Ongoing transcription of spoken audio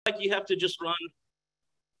like you have to just run.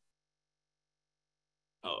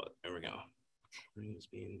 Oh, there we go. It's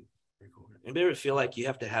being recorded. Anybody ever feel like you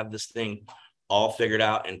have to have this thing all figured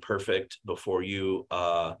out and perfect before you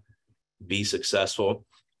be successful?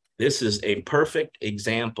 This is a perfect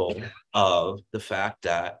example of the fact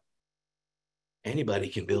that anybody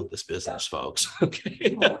can build this business, folks.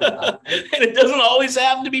 Okay. And it doesn't always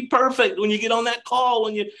have to be perfect when you get on that call,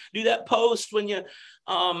 when you do that post, when you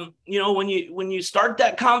when you start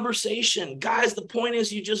that conversation. Guys, the point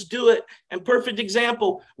is you just do it. And perfect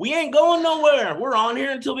example, we ain't going nowhere. We're on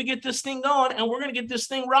here until we get this thing going, and we're going to get this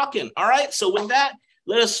thing rocking. All right. So with that,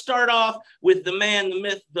 let us start off with the man, the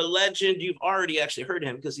myth, the legend. You've already actually heard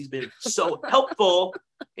him because he's been so helpful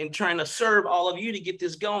in trying to serve all of you to get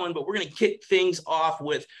this going. But we're going to kick things off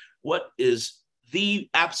with what is the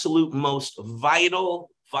absolute most vital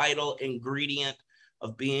ingredient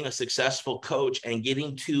of being a successful coach and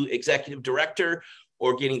getting to executive director,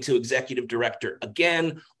 or getting to executive director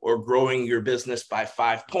again, or growing your business by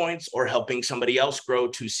 5 points, or helping somebody else grow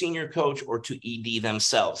to senior coach or to ED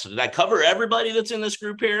themselves. So did I cover everybody that's in this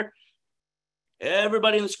group here?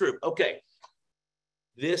 Everybody in this group. Okay.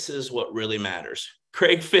 This is what really matters.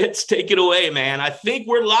 Craig Fitz, take it away, man. I think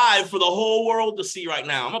we're live for the whole world to see right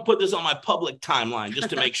now. I'm going to put this on my public timeline just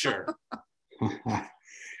to make sure.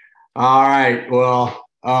 All right. Well,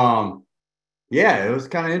 yeah, it was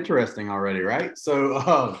kind of interesting already, right?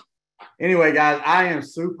 So anyway, guys, I am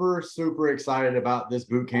super, super excited about this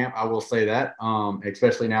boot camp. I will say that,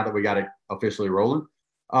 especially now that we got it officially rolling.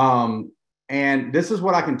 And this is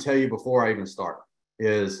what I can tell you before I even start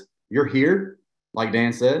is you're here, like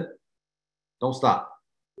Dan said, don't stop.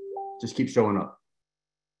 Just keep showing up.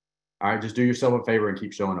 All right, just do yourself a favor and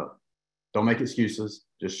keep showing up. Don't make excuses,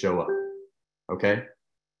 just show up. Okay?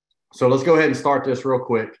 So let's go ahead and start this real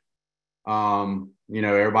quick.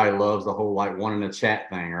 Everybody loves the whole like one in the chat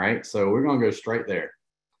thing, right? So we're going to go straight there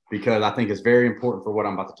because I think it's very important for what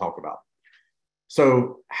I'm about to talk about.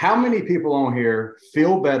 So how many people on here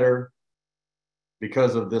feel better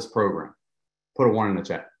because of this program? Put a 1 in the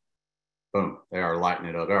chat. Boom. They are lighting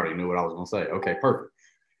it up. I already knew what I was going to say. Okay, perfect.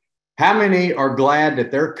 How many are glad that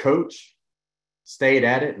their coach stayed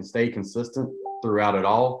at it and stayed consistent throughout it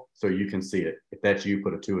all so you can see it? If that's you,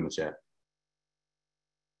 put a 2 in the chat.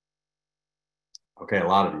 Okay, a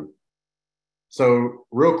lot of you. So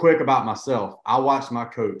real quick about myself, I watched my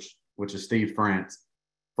coach, which is Steve France,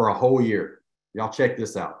 for a whole year. Y'all check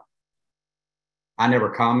this out. I never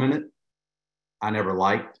commented. I never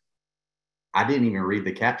liked. I didn't even read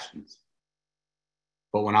the captions.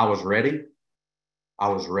 But when I was ready, I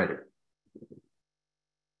was ready.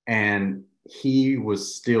 And he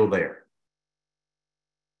was still there.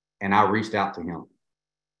 And I reached out to him.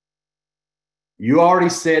 You already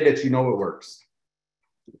said that you know it works.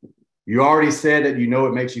 You already said that you know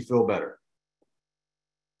it makes you feel better.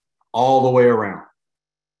 All the way around.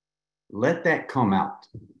 Let that come out.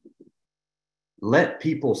 Let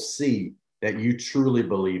people see that you truly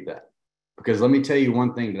believe that. Because let me tell you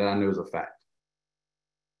one thing that I know is a fact.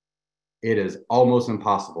 It is almost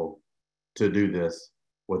impossible to do this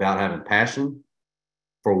without having passion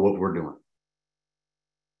for what we're doing.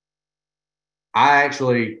 I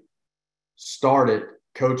actually started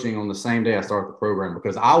coaching on the same day I started the program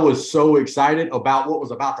because I was so excited about what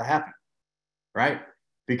was about to happen, right?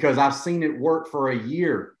 Because I've seen it work for a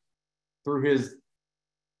year through his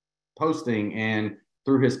posting and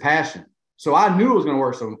through his passion. So I knew it was going to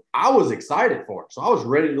work. So I was excited for it. So I was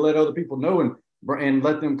ready to let other people know and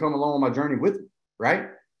let them come along on my journey with me, right?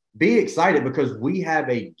 Be excited because we have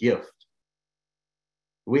a gift.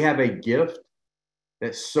 We have a gift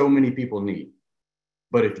that so many people need.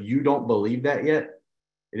 But if you don't believe that yet,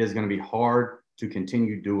 it is going to be hard to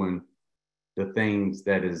continue doing the things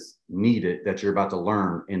that is needed that you're about to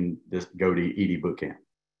learn in this Go to ED bootcamp.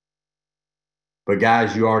 But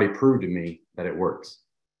guys, you already proved to me that it works.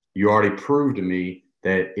 You already proved to me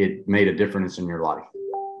that it made a difference in your life.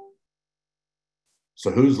 So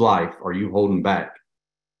whose life are you holding back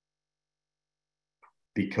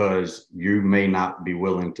because you may not be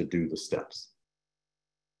willing to do the steps?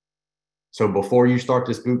 So before you start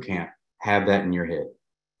this boot camp, have that in your head.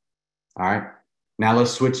 All right. Now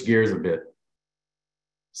let's switch gears a bit.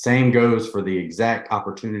 Same goes for the exact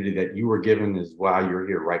opportunity that you were given is why you're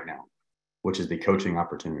here right now, which is the coaching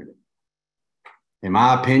opportunity. In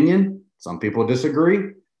my opinion, some people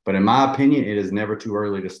disagree, but in my opinion, it is never too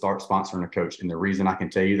early to start sponsoring a coach. And the reason I can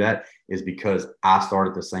tell you that is because I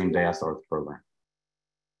started the same day I started the program.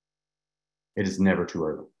 It is never too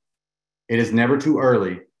early. It is never too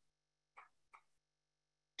early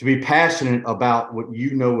to be passionate about what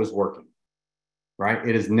you know is working, right?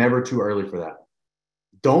 It is never too early for that.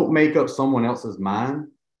 Don't make up someone else's mind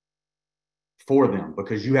for them,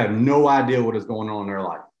 because you have no idea what is going on in their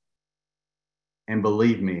life. And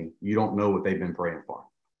believe me, you don't know what they've been praying for.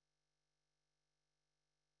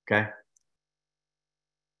 Okay.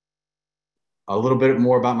 A little bit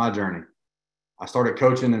more about my journey. I started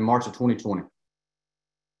coaching in March of 2020.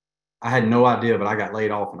 I had no idea, but I got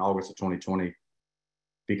laid off in August of 2020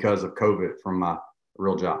 because of COVID from my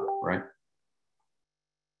real job, right?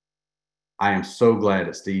 I am so glad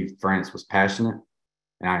that Steve France was passionate,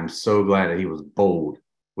 and I am so glad that he was bold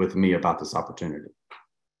with me about this opportunity,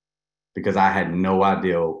 because I had no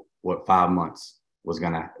idea what 5 months was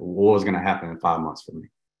gonna happen in 5 months for me.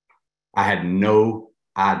 I had no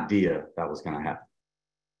idea that was gonna happen.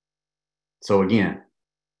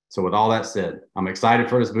 So with all that said, I'm excited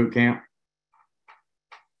for this boot camp.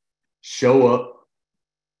 Show up.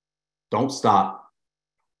 Don't stop.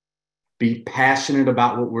 Be passionate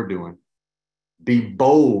about what we're doing. Be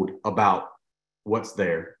bold about what's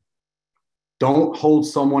there. Don't hold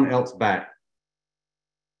someone else back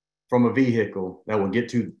from a vehicle that will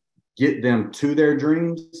get them to their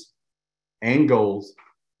dreams and goals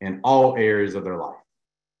in all areas of their life.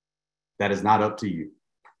 That is not up to you.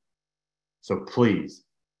 So please,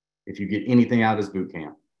 if you get anything out of this boot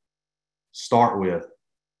camp, start with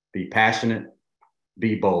be passionate,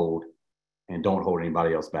 be bold, and don't hold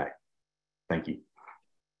anybody else back. Thank you.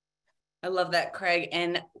 I love that, Craig.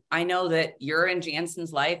 And I know that you're in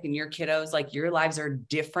Jansen's life and your kiddos, like your lives are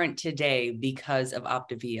different today because of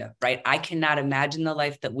Optavia, right? I cannot imagine the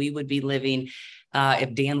life that we would be living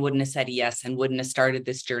if Dan wouldn't have said yes and wouldn't have started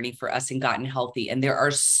this journey for us and gotten healthy. And there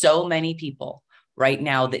are so many people right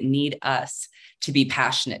now that need us to be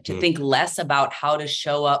passionate, to think less about how to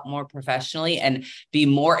show up more professionally and be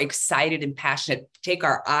more excited and passionate, take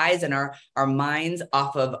our eyes and our minds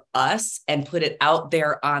off of us and put it out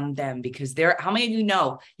there on them. Because how many of you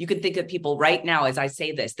know, you can think of people right now, as I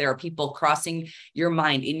say this, there are people crossing your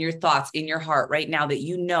mind, in your thoughts, in your heart right now that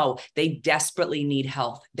you know they desperately need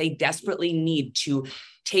health. They desperately need to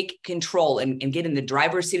take control and get in the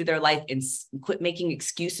driver's seat of their life and quit making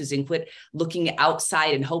excuses and quit looking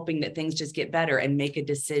outside and hoping that things just get better and make a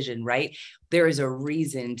decision, right? There is a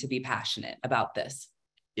reason to be passionate about this.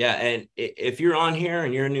 Yeah. And if you're on here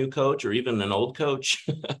and you're a new coach or even an old coach,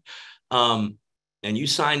 and you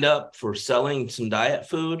signed up for selling some diet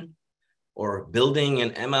food or building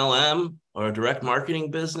an MLM or a direct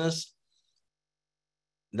marketing business,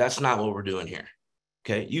 that's not what we're doing here.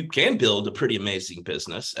 Okay. You can build a pretty amazing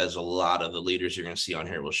business, as a lot of the leaders you're going to see on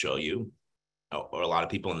here will show you, or a lot of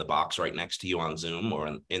people in the box right next to you on Zoom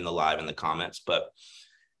or in the live in the comments. But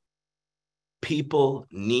people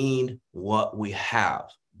need what we have.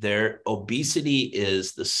 Their obesity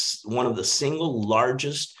is one of the single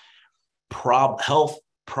largest health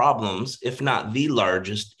problems, if not the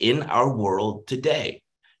largest, in our world today.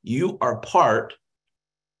 You are part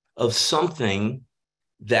of something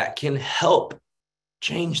that can help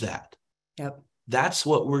change that. Yep. That's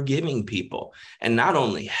what we're giving people. And not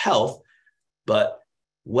only health, but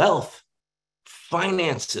wealth,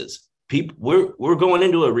 finances. People, we're going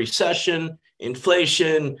into a recession,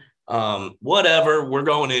 inflation, whatever we're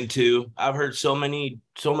going into. I've heard so many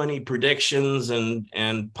predictions and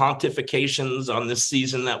pontifications on this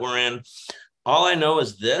season that we're in. All I know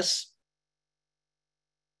is this: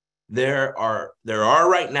 there are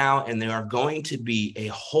right now, and there are going to be a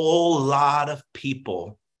whole lot of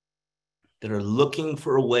people that are looking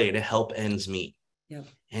for a way to help ends meet. Yep.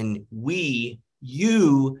 And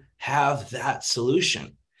you have that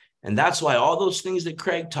solution. And that's why all those things that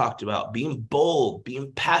Craig talked about, being bold,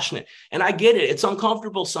 being passionate, and I get it, it's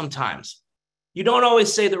uncomfortable sometimes. You don't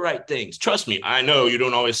always say the right things. Trust me, I know you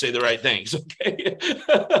don't always say the right things, okay?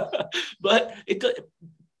 But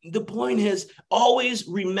the point is, always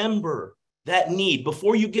remember that need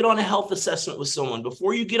before you get on a health assessment with someone,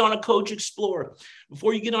 before you get on a Coach Explorer,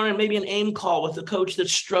 before you get on maybe an AIM call with a coach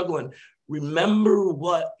that's struggling. Remember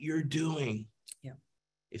what you're doing. Yeah.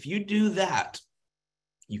 If you do that,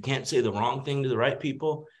 you can't say the wrong thing to the right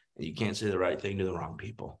people, and you can't say the right thing to the wrong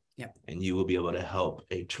people. Yeah. And you will be able to help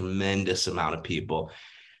a tremendous amount of people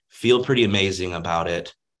feel pretty amazing about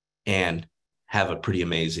it and have a pretty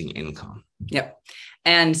amazing income. Yep.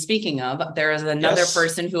 And speaking of, there is another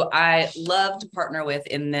person who I love to partner with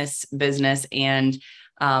in this business and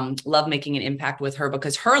love making an impact with her,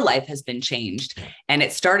 because her life has been changed. And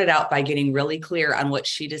it started out by getting really clear on what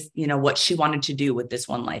she just, what she wanted to do with this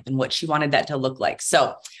one life and what she wanted that to look like.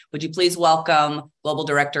 So would you please welcome Global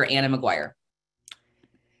Director Anna McGuire?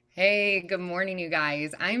 Hey, good morning, you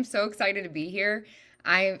guys. I'm so excited to be here.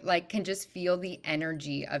 I can just feel the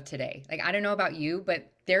energy of today. I don't know about you,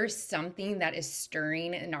 but there's something that is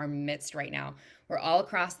stirring in our midst right now. We're all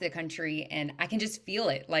across the country and I can just feel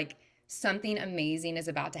it. Like something amazing is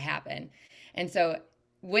about to happen. And so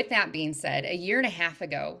with that being said, a year and a half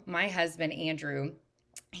ago, my husband, Andrew,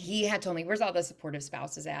 he had told me, where's all the supportive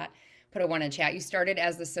spouses at? Put a one in chat. You started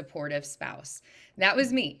as the supportive spouse. That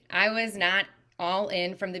was me. I was not all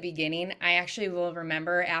in from the beginning. I actually will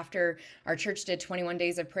remember after our church did 21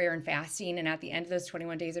 days of prayer and fasting. And at the end of those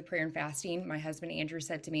 21 days of prayer and fasting, my husband, Andrew,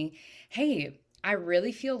 said to me, hey, I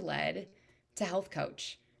really feel led to health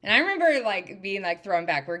coach. And I remember like being like thrown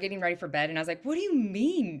back. We're getting ready for bed. And I was like, what do you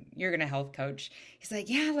mean you're going to health coach? He's like,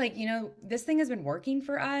 yeah, like, you know, this thing has been working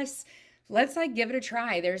for us. Let's like give it a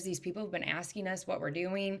try. There's these people who've been asking us what we're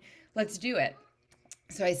doing. Let's do it.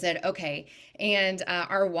 So I said, okay. And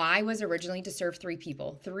our why was originally to serve 3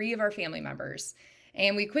 people, 3 of our family members.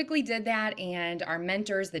 And we quickly did that. And our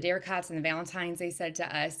mentors, the Darcotts and the Valentines, they said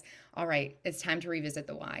to us, all right, it's time to revisit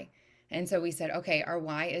the why. And so we said, okay, our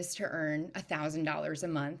why is to earn $1,000 a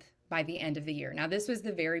month by the end of the year. Now, this was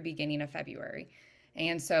the very beginning of February.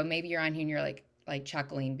 And so maybe you're on here and you're like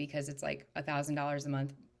chuckling because it's like $1,000 a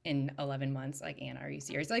month in 11 months. Like, Anna, are you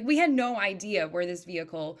serious? Like, we had no idea where this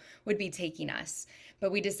vehicle would be taking us,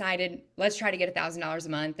 but we decided, let's try to get $1,000 a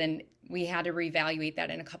month. And we had to reevaluate that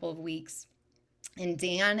in a couple of weeks. And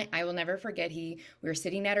Dan, I will never forget, we were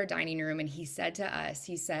sitting at our dining room and he said to us,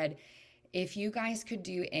 he said, if you guys could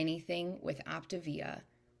do anything with Optavia,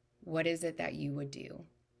 what is it that you would do?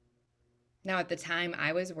 Now, at the time,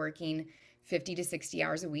 I was working 50 to 60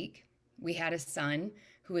 hours a week. We had a son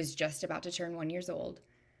who was just about to turn 1 year old.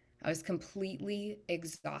 I was completely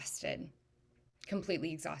exhausted,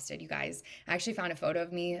 you guys. I actually found a photo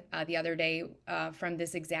of me the other day from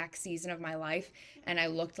this exact season of my life, and I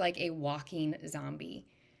looked like a walking zombie.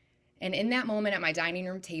 And in that moment at my dining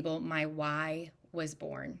room table, my why was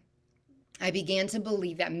born. I began to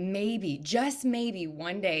believe that maybe, just maybe,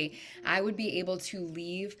 one day I would be able to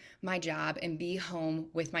leave my job and be home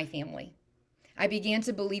with my family. I began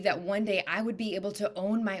to believe that one day I would be able to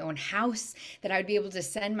own my own house, that I would be able to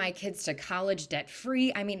send my kids to college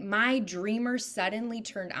debt-free. I mean, my dreamer suddenly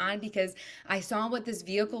turned on because I saw what this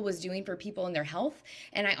vehicle was doing for people in their health,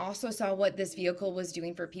 and I also saw what this vehicle was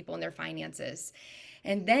doing for people in their finances.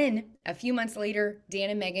 And then a few months later, Dan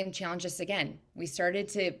and Megan challenged us again.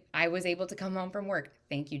 I was able to come home from work.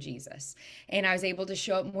 Thank you, Jesus. And I was able to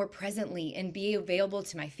show up more presently and be available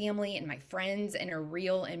to my family and my friends in a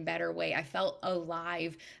real and better way. I felt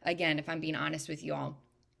alive again, if I'm being honest with you all.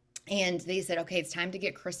 And they said, okay, it's time to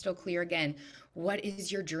get crystal clear again. What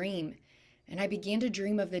is your dream? And I began to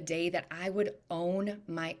dream of the day that I would own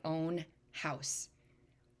my own house.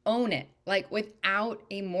 Own it, like without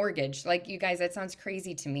a mortgage. Like, you guys, that sounds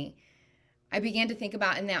crazy to me. I began to think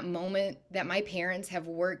about in that moment that my parents have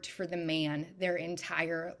worked for the man their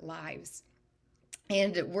entire lives.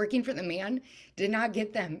 And working for the man did not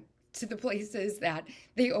get them to the places that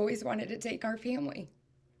they always wanted to take our family.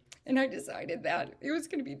 And I decided that it was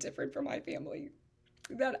going to be different for my family,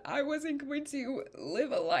 that I wasn't going to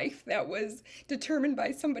live a life that was determined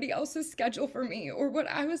by somebody else's schedule for me or what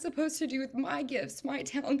I was supposed to do with my gifts, my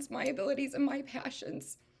talents, my abilities, and my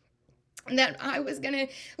passions. And that I was going to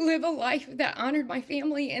live a life that honored my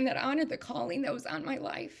family and that honored the calling that was on my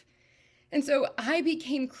life. And so I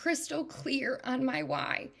became crystal clear on my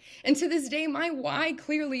why. And to this day, my why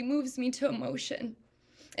clearly moves me to emotion.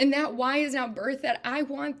 And that why is now birthed that I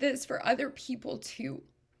want this for other people too.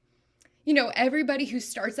 You know, everybody who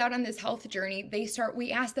starts out on this health journey,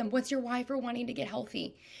 we ask them, what's your why for wanting to get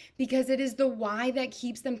healthy? Because it is the why that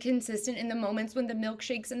keeps them consistent in the moments when the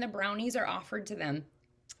milkshakes and the brownies are offered to them.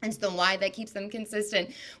 It's the why that keeps them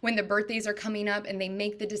consistent when the birthdays are coming up and they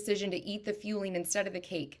make the decision to eat the fueling instead of the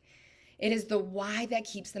cake. It is the why that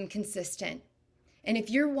keeps them consistent. And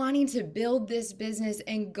if you're wanting to build this business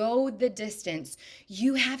and go the distance,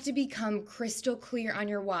 you have to become crystal clear on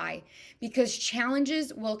your why, because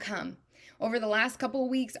challenges will come. Over the last couple of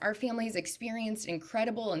weeks, our family has experienced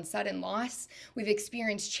incredible and sudden loss. We've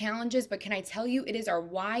experienced challenges, but can I tell you, it is our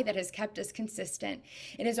why that has kept us consistent.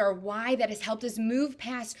 It is our why that has helped us move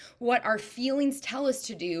past what our feelings tell us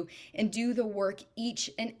to do and do the work each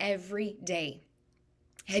and every day.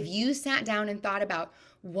 Have you sat down and thought about,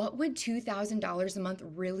 what would $2,000 a month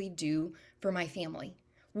really do for my family?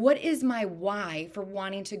 What is my why for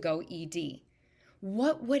wanting to go ED?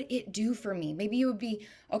 What would it do for me? Maybe it would be,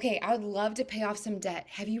 okay, I would love to pay off some debt.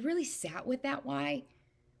 Have you really sat with that why?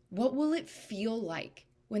 What will it feel like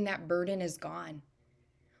when that burden is gone?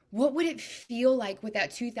 What would it feel like with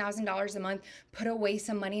that $2,000 a month, put away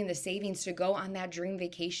some money in the savings to go on that dream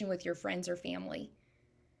vacation with your friends or family?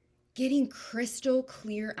 Getting crystal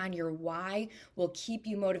clear on your why will keep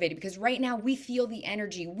you motivated, because right now we feel the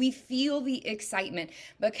energy, we feel the excitement.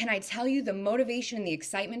 But can I tell you, the motivation and the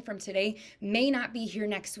excitement from today may not be here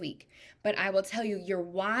next week. But I will tell you, your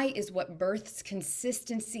why is what births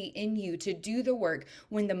consistency in you to do the work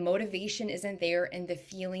when the motivation isn't there and the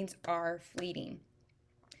feelings are fleeting.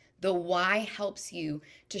 The why helps you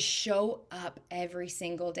to show up every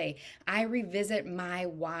single day. I revisit my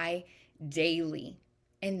why daily.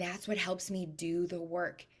 And that's what helps me do the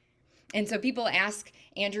work. And so people ask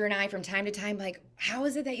Andrew and I from time to time, like, how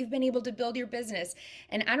is it that you've been able to build your business?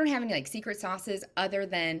 And I don't have any like secret sauces other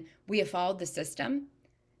than we have followed the system.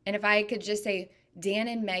 And if I could just say, Dan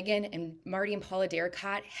and Megan and Marty and Paula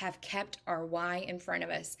Darricott have kept our why in front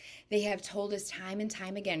of us. They have told us time and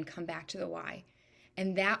time again, come back to the why.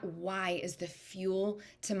 And that why is the fuel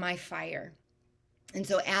to my fire. And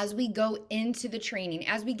so as we go into the training,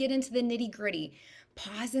 as we get into the nitty gritty,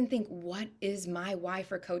 pause and think, what is my why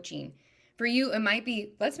for coaching? For you, it might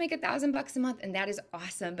be, let's make $1,000 a month. And that is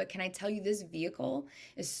awesome. But can I tell you, this vehicle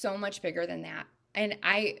is so much bigger than that. And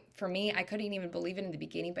for me, I couldn't even believe it in the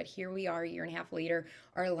beginning, but here we are a year and a half later.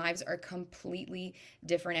 Our lives are completely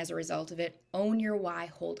different as a result of it. Own your why,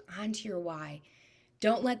 hold on to your why.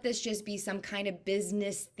 Don't let this just be some kind of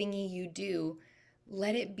business thingy you do.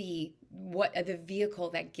 Let it be the vehicle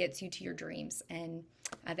that gets you to your dreams. And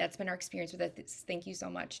that's been our experience with it. Thank you so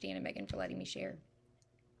much, Dan and Megan, for letting me share.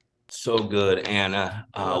 So good, Anna.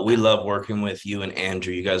 We love working with you and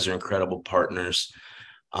Andrew. You guys are incredible partners.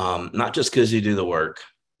 Not just because you do the work,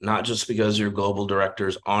 not just because you're global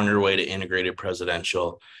directors on your way to integrated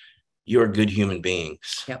presidential. You're good human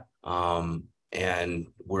beings. Yep. And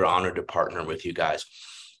we're honored to partner with you guys.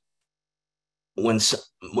 When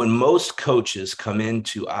most coaches come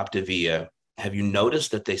into Optavia, have you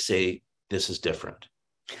noticed that they say this is different?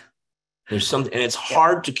 There's something, and it's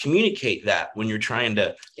hard to communicate that when you're trying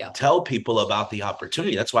to tell people about the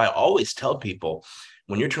opportunity. That's why I always tell people,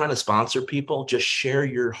 when you're trying to sponsor people, just share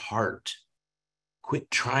your heart. Quit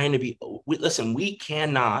trying to be, listen, we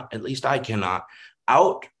cannot, at least I cannot,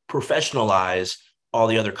 out professionalize all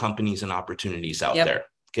the other companies and opportunities out there.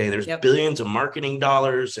 Okay. There's billions of marketing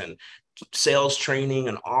dollars and sales training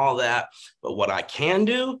and all that. But what I can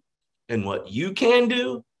do and what you can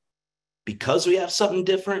do, because we have something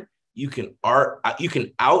different, you can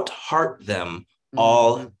out heart them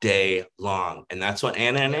all day long. And that's what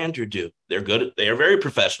Anna and Andrew do. They are very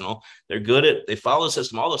professional. They follow the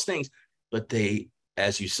system, all those things, but they,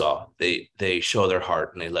 as you saw, they show their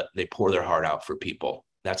heart and they pour their heart out for people.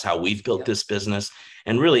 That's how we've built this business.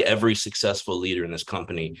 And really every successful leader in this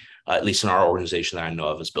company, at least in our organization that I know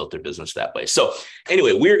of, has built their business that way. So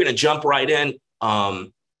anyway, we're going to jump right in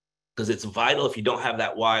because it's vital. If you don't have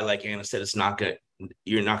that why, like Anna said,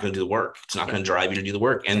 you're not going to do the work. It's not going to drive you to do the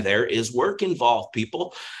work. And there is work involved,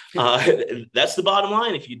 people. That's the bottom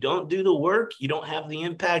line. If you don't do the work, you don't have the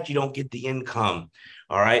impact, you don't get the income.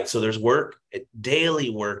 All right. So there's daily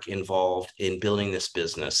work involved in building this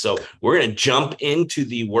business. So we're going to jump into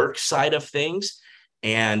the work side of things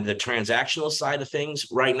and the transactional side of things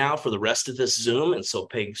right now for the rest of this Zoom. And so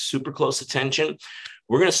pay super close attention.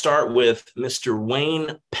 We're going to start with Mr.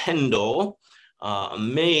 Wayne Pendle.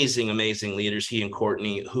 Amazing leaders, he and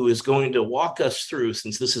Courtney, who is going to walk us through,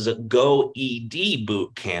 since this is a Go ED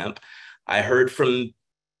boot camp. I heard from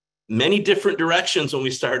many different directions when we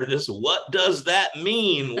started this. What does that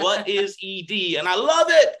mean? What is ED? And I love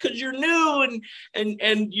it because you're new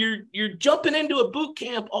and you're jumping into a boot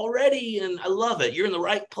camp already. And I love it. You're in the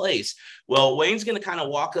right place. Well, Wayne's going to kind of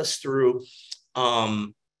walk us through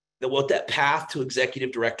what that path to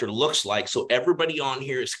executive director looks like. So everybody on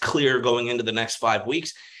here is clear going into the next 5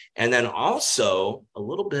 weeks. And then also a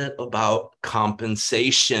little bit about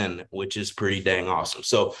compensation, which is pretty dang awesome.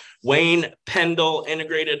 So Wayne Pendle,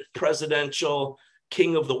 integrated presidential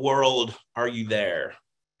king of the world. Are you there?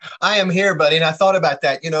 I am here, buddy. And I thought about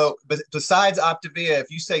that, but besides Optavia,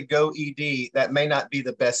 if you say Go ED, that may not be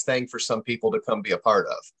the best thing for some people to come be a part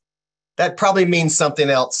of. That probably means something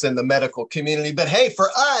else in the medical community. But hey, for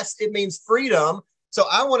us, it means freedom. So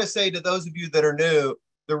I want to say to those of you that are new,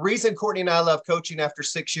 the reason Courtney and I love coaching after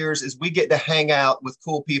 6 years is we get to hang out with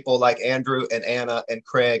cool people like Andrew and Anna and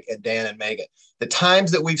Craig and Dan and Megan. The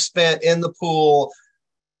times that we've spent in the pool,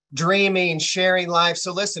 dreaming, sharing life.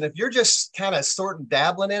 So listen, if you're just kind of sort of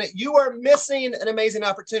dabbling in it, you are missing an amazing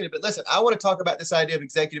opportunity. But listen, I want to talk about this idea of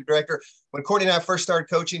executive director. When Courtney and I first started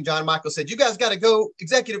coaching, John Michael said, you guys got to go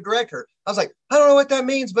executive director. I was like, I don't know what that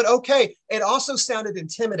means, but okay. It also sounded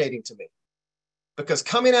intimidating to me. Because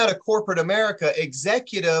coming out of corporate America,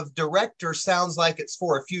 executive director sounds like it's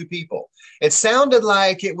for a few people. It sounded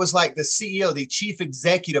like it was like the CEO, the chief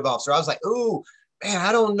executive officer. I was like, ooh, man,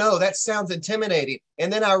 I don't know. That sounds intimidating.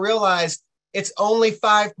 And then I realized it's only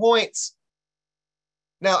 5 points.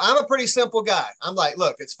 Now, I'm a pretty simple guy. I'm like,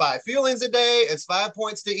 look, it's 5 feelings a day. It's 5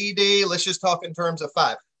 points to ED. Let's just talk in terms of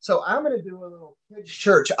 5. So I'm going to do a little kids'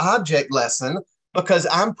 church object lesson because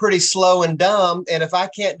I'm pretty slow and dumb. And if I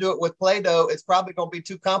can't do it with Play-Doh, it's probably going to be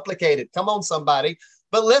too complicated. Come on, somebody.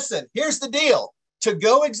 But listen, here's the deal. To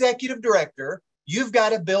go executive director, you've got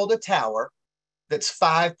to build a tower that's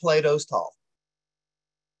 5 Play-Dohs tall.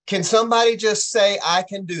 Can somebody just say, I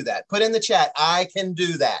can do that? Put in the chat, I can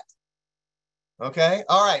do that. Okay.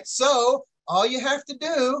 All right. So all you have to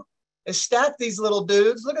do is stack these little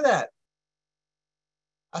dudes. Look at that.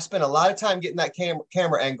 I spent a lot of time getting that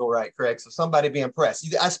camera angle right, Craig. So somebody be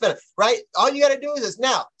impressed. I spent it, right? All you got to do is this.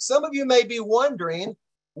 Now, some of you may be wondering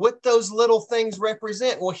what those little things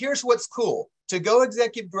represent. Well, here's what's cool. To go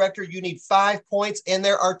executive director, you need 5 points, and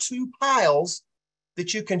there are 2 piles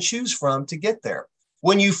that you can choose from to get there.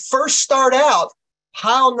 When you first start out,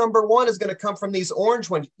 pile number 1 is going to come from these orange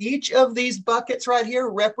ones. Each of these buckets right here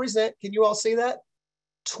represent, can you all see that?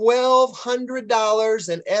 $1,200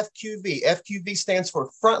 in FQV. FQV stands for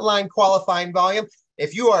Frontline Qualifying Volume.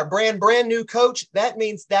 If you are a brand new coach, that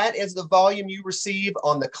means that is the volume you receive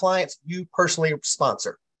on the clients you personally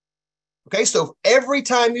sponsor. Okay, so every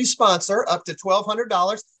time you sponsor up to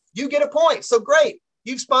 $1,200, you get a point. So great.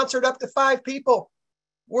 You've sponsored up to 5 people.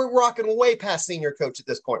 We're rocking way past senior coach at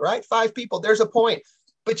this point, right? 5 people, there's a point.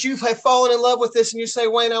 But you have fallen in love with this and you say,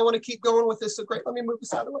 Wayne, I want to keep going with this. So great, let me move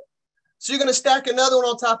this out of the way. So you're going to stack another one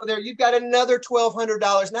on top of there. You've got another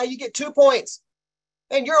 $1,200. Now you get 2 points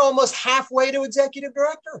and you're almost halfway to executive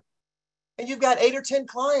director. And you've got 8 or 10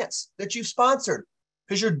 clients that you've sponsored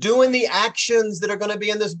because you're doing the actions that are going to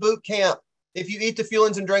be in this boot camp. If you eat the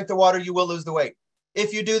feelings and drink the water, you will lose the weight.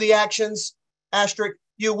 If you do the actions, asterisk,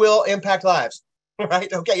 you will impact lives.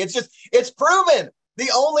 Right? Okay. It's proven.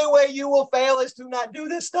 The only way you will fail is to not do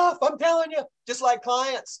this stuff. I'm telling you, just like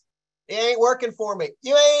clients, it ain't working for me.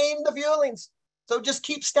 You ain't eating the feelings. So just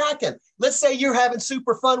keep stacking. Let's say you're having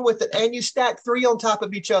super fun with it and you stack 3 on top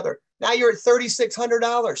of each other. Now you're at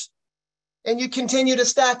 $3,600 and you continue to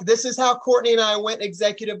stack. This is how Courtney and I went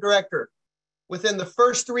executive director. Within the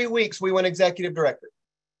first 3 weeks, we went executive director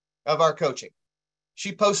of our coaching.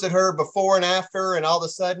 She posted her before and after, and all of a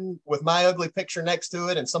sudden with my ugly picture next to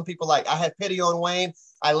it. And some people like, I have pity on Wayne.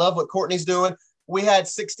 I love what Courtney's doing. We had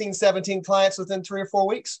 16, 17 clients within 3 or 4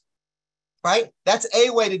 weeks, right? That's a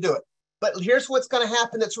way to do it. But here's what's going to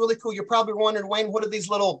happen that's really cool. You're probably wondering, Wayne, what are these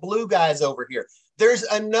little blue guys over here? There's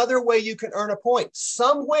another way you can earn a point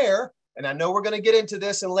somewhere. And I know we're going to get into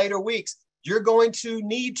this in later weeks. You're going to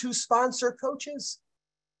need to sponsor coaches.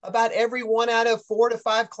 About every 1 out of 4 to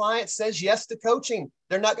 5 clients says yes to coaching.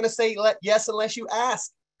 They're not going to say yes unless you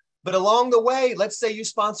ask. But along the way, let's say you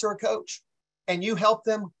sponsor a coach and you help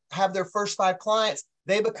them have their first 5 clients.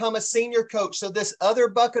 They become a senior coach. So this other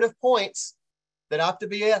bucket of points that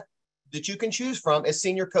Optavia that you can choose from is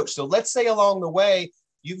senior coach. So let's say along the way,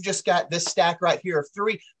 you've just got this stack right here of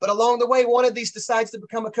 3. But along the way, one of these decides to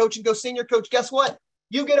become a coach and go senior coach. Guess what?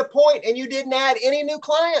 You get a point and you didn't add any new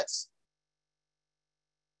clients.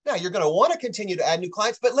 Now, you're going to want to continue to add new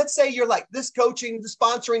clients, but let's say you're like, this coaching, the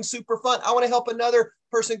sponsoring, super fun. I want to help another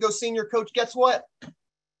person go senior coach. Guess what?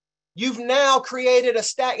 You've now created a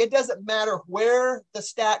stack. It doesn't matter where the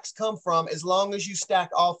stacks come from as long as you stack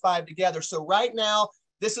all 5 together. So right now,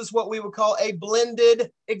 this is what we would call a blended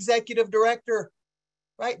executive director,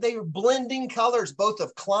 right? They are blending colors, both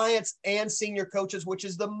of clients and senior coaches, which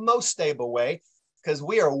is the most stable way, because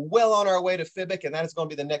we are well on our way to FIBIC, and that is going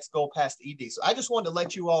to be the next goal past ED. So I just wanted to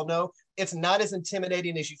let you all know it's not as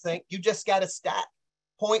intimidating as you think. You just got to stack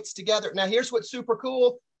points together. Now, here's what's super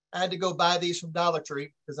cool. I had to go buy these from Dollar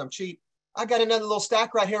Tree because I'm cheap. I got another little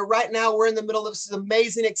stack right here. Right now, we're in the middle of this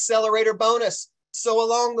amazing accelerator bonus. So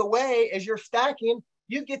along the way, as you're stacking,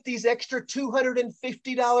 you get these extra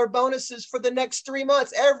 $250 bonuses for the next 3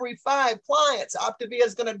 months. Every 5 clients, Optavia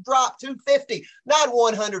is going to drop $250, not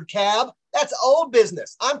 $100 cab. That's old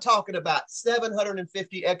business. I'm talking about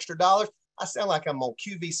 $750 extra dollars. I sound like I'm on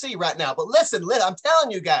QVC right now, but listen, I'm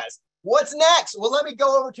telling you guys, what's next? Well, let me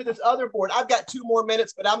go over to this other board. I've got 2 more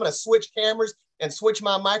minutes, but I'm going to switch cameras and switch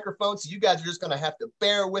my microphone. So you guys are just going to have to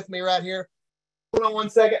bear with me right here. Hold on 1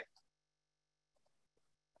 second.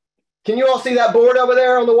 Can you all see that board over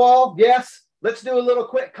there on the wall? Yes. Let's do a little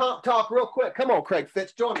quick comp talk real quick. Come on, Craig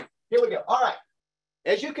Fitz, join me. Here we go. All right.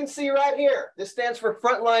 As you can see right here, this stands for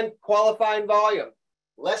Frontline Qualifying Volume.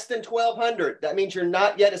 Less than 1,200. That means you're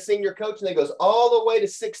not yet a senior coach, and it goes all the way to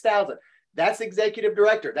 6,000. That's executive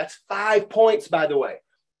director. That's 5 points, by the way.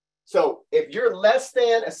 So if you're less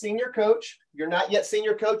than a senior coach, you're not yet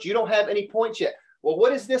senior coach, you don't have any points yet. Well,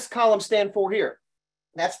 what does this column stand for here?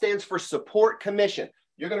 That stands for support commission.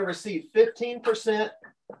 You're going to receive 15%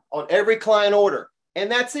 on every client order,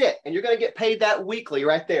 and that's it. And you're going to get paid that weekly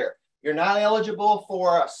right there. You're not eligible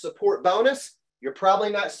for a support bonus. You're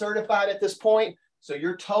probably not certified at this point. So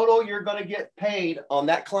your total you're going to get paid on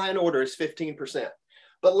that client order is 15%.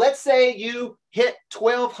 But let's say you hit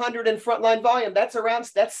 1,200 in frontline volume. That's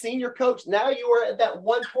senior coach. Now you are at that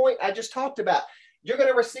 1 point I just talked about. You're going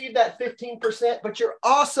to receive that 15%, but you're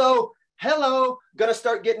also, going to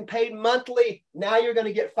start getting paid monthly. Now you're going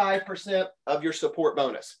to get 5% of your support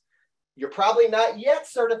bonus. You're probably not yet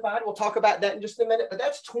certified. We'll talk about that in just a minute, but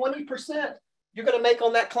that's 20% you're going to make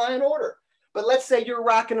on that client order. But let's say you're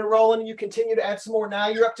rocking and rolling and you continue to add some more. Now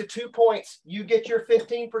you're up to 2 points. You get your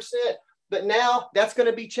 15%, but now that's going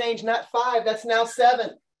to be changed, not 5, that's now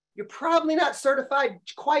 7. You're probably not certified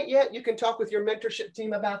quite yet. You can talk with your mentorship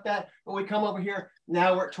team about that. When we come over here,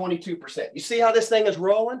 now we're at 22%. You see how this thing is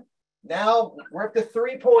rolling? Now we're up to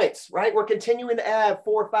 3 points, right? We're continuing to add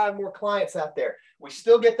 4 or 5 more clients out there. We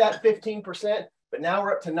still get that 15%, but now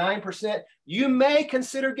we're up to 9%. You may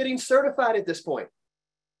consider getting certified at this point,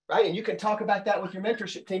 right? And you can talk about that with your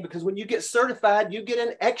mentorship team, because when you get certified, you get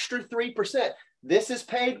an extra 3%. This is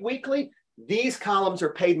paid weekly. These columns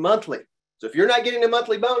are paid monthly. So if you're not getting a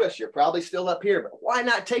monthly bonus, you're probably still up here, but why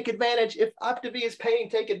not take advantage? If Optavia is paying,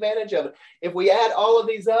 take advantage of it. If we add all of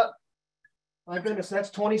these up, my goodness,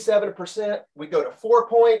 that's 27%. We go to 4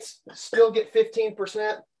 points, still get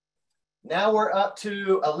 15%. Now we're up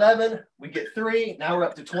to 11. We get 3. Now we're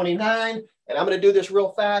up to 29. And I'm going to do this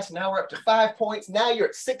real fast. Now we're up to 5 points. Now you're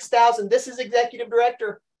at 6,000. This is executive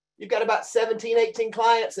director. You've got about 17, 18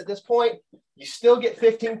 clients at this point. You still get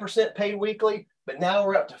 15% paid weekly, but now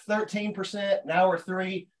we're up to 13%. Now we're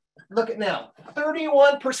 3. Look at now,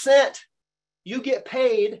 31% you get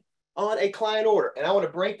paid on a client order. And I want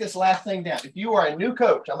to break this last thing down. If you are a new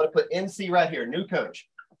coach, I'm going to put NC right here, new coach.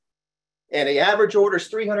 And the average order is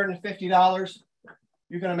 $350.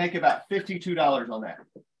 You're going to make about $52 on that.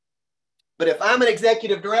 But if I'm an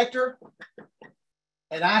executive director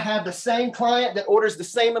and I have the same client that orders the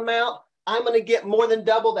same amount, I'm going to get more than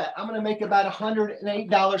double that. I'm going to make about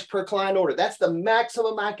 $108 per client order. That's the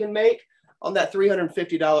maximum I can make on that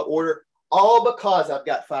 $350 order, all because I've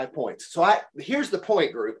got 5 points. So here's the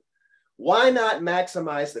point, group. Why not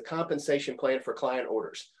maximize the compensation plan for client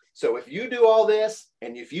orders? So if you do all this,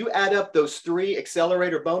 and if you add up those 3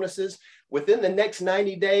 accelerator bonuses within the next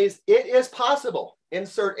 90 days, it is possible,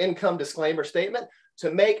 insert income disclaimer statement,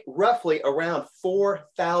 to make roughly around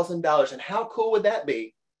 $4,000. And how cool would that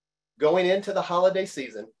be going into the holiday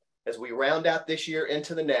season as we round out this year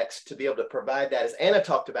into the next, to be able to provide that, as Anna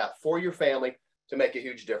talked about, for your family to make a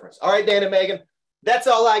huge difference. All right, Dan and Megan, that's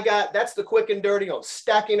all I got. That's the quick and dirty on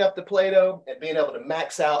stacking up the Play-Doh and being able to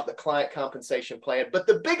max out the client compensation plan. But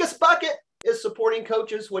the biggest bucket is supporting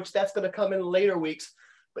coaches, which that's going to come in later weeks.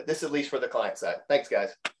 But this is at least for the client side. Thanks,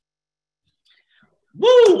 guys.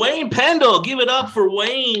 Woo, Wayne Pendle. Give it up for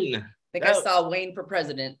Wayne. I think I saw Wayne for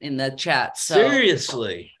president in the chat. So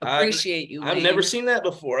seriously. Appreciate you, Wayne. I've never seen that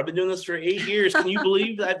before. I've been doing this for 8 years. Can you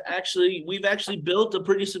believe that we've actually built a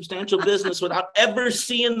pretty substantial business without ever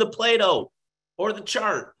seeing the Play-Doh or the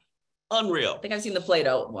chart? Unreal. I think I've seen the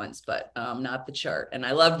Play-Doh once, but not the chart. And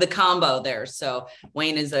I love the combo there. So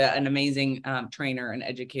Wayne is an amazing trainer and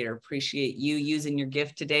educator. Appreciate you using your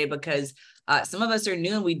gift today, because some of us are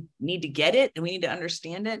new and we need to get it and we need to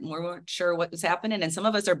understand it. And we weren't sure what was happening. And some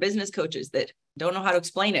of us are business coaches that don't know how to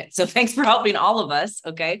explain it. So thanks for helping all of us.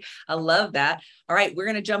 Okay. I love that. All right. We're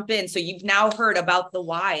going to jump in. So you've now heard about the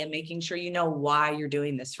why and making sure you know why you're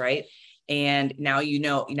doing this, right? And now you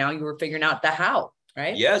were figuring out the how.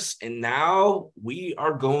 Right? Yes. And now we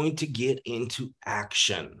are going to get into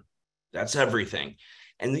action. That's everything.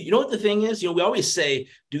 And you know what the thing is? We always say,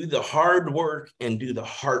 do the hard work and do the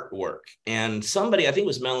heart work. And somebody, I think it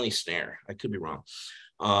was Melanie Snare, I could be wrong,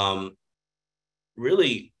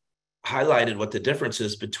 really highlighted what the difference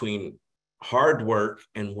is between hard work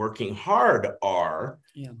and working hard are,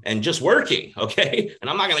 and just working. Okay. And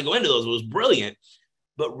I'm not going to go into those. It was brilliant.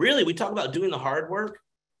 But really, we talk about doing the hard work.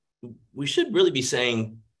 We should really be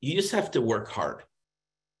saying, you just have to work hard.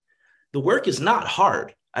 The work is not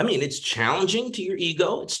hard. I mean, it's challenging to your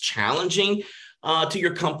ego. It's challenging to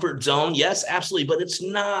your comfort zone. Yes, absolutely. But it's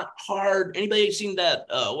not hard. Anybody seen that,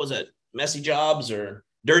 was it Messy Jobs or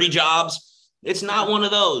Dirty Jobs? It's not one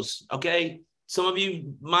of those. Okay. Some of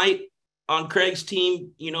you might on Craig's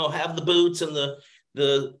team, have the boots and the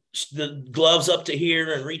the gloves up to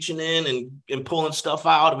here and reaching in and pulling stuff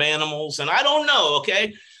out of animals. And I don't know.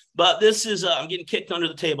 Okay. But this is, I'm getting kicked under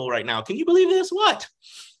the table right now. Can you believe this? What?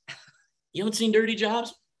 You haven't seen Dirty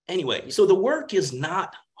Jobs? Anyway, so the work is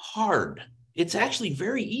not hard. It's actually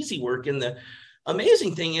very easy work. And the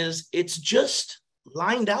amazing thing is it's just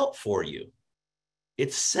lined out for you.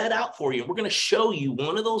 It's set out for you. We're going to show you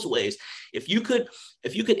one of those ways. If you could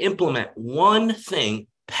implement one thing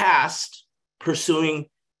past pursuing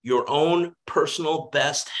your own personal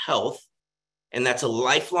best health, and that's a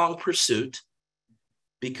lifelong pursuit,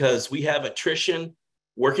 because we have attrition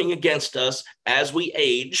working against us as we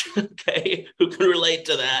age, okay? Who can relate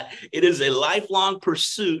to that? It is a lifelong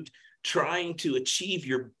pursuit trying to achieve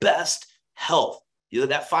your best health. You know,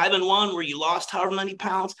 that 5 and 1 where you lost however many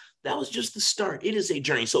pounds, that was just the start. It is a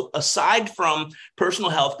journey. So aside from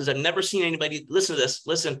personal health, because I've never seen anybody, listen to this,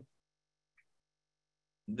 listen,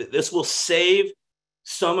 this will save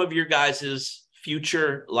some of your guys'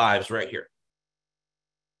 future lives right here.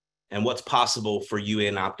 And what's possible for you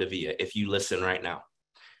in Optavia if you listen right now.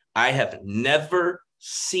 I have never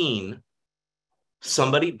seen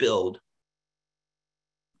somebody build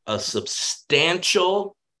a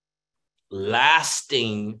substantial,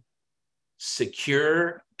 lasting,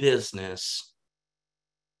 secure business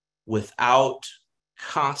without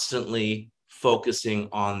constantly focusing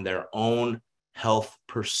on their own health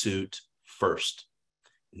pursuit first.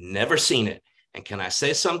 Never seen it. And can I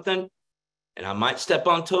say something? And I might step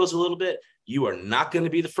on toes a little bit. You are not going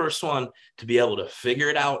to be the first one to be able to figure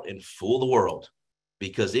it out and fool the world,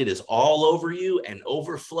 because it is all over you and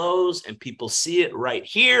overflows, and people see it right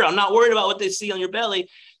here. I'm not worried about what they see on your belly.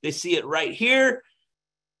 They see it right here,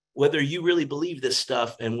 whether you really believe this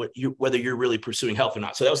stuff and whether you're really pursuing health or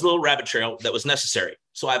not. So that was a little rabbit trail that was necessary.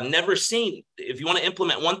 So I've never seen, if you want to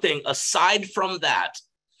implement one thing aside from that,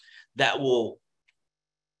 that will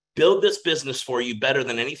build this business for you better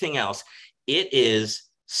than anything else, it is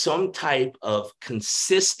some type of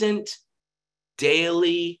consistent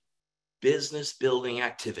daily business building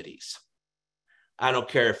activities. I don't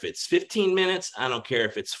care if it's 15 minutes. I don't care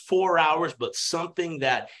if it's 4 hours, but something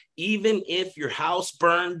that even if your house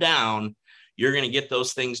burned down, you're going to get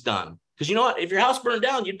those things done. Because you know what? If your house burned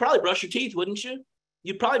down, you'd probably brush your teeth, wouldn't you?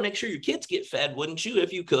 You'd probably make sure your kids get fed, wouldn't you,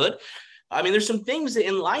 if you could? I mean, there's some things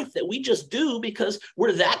in life that we just do because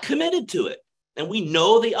we're that committed to it. And we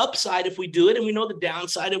know the upside if we do it, and we know the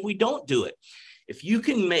downside if we don't do it. If you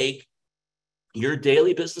can make your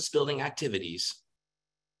daily business building activities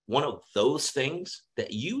one of those things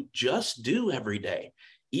that you just do every day,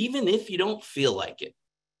 even if you don't feel like it,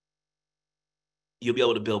 you'll be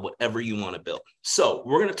able to build whatever you want to build. So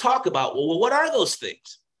we're going to talk about, well, what are those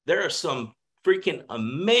things? There are some freaking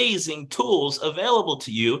amazing tools available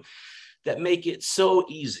to you that make it so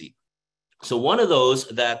easy. So one of those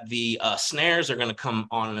that the snares are going to come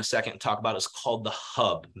on in a second and talk about is called the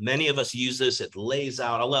Hub. Many of us use this. It lays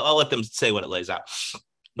out. I'll let them say what it lays out.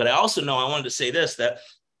 But I also know, I wanted to say this, that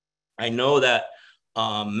I know that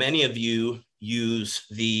many of you use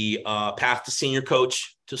the Path to Senior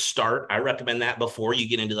Coach to start. I recommend that before you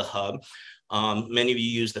get into the Hub. Many of you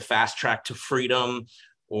use the Fast Track to Freedom,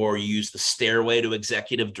 or you use the Stairway to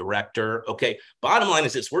Executive Director. Okay, bottom line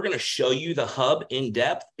is this. We're going to show you the Hub in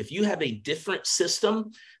depth. If you have a different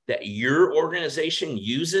system that your organization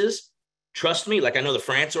uses, trust me, like I know the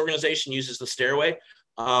France organization uses the Stairway.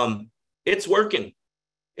 It's working.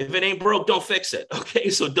 If it ain't broke, don't fix it. Okay,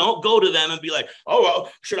 so don't go to them and be like, oh,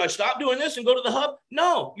 well, should I stop doing this and go to the Hub?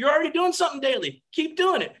 No, you're already doing something daily. Keep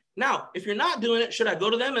doing it. Now, if you're not doing it, should I go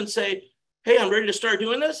to them and say, hey, I'm ready to start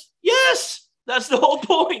doing this? Yes. That's the whole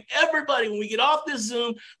point. Everybody, when we get off this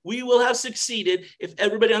Zoom, we will have succeeded if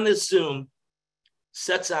everybody on this Zoom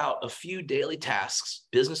sets out a few daily tasks,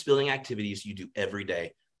 business building activities you do every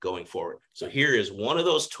day going forward. So here is one of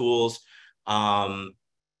those tools.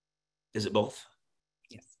 Is it both?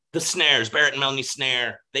 Yes. The snares, Barrett and Melanie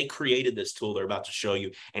Snare, they created this tool they're about to show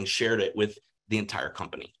you and shared it with the entire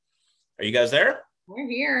company. Are you guys there? We're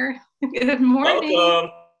here. Good morning.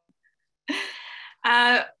 Welcome.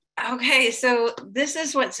 Okay, so this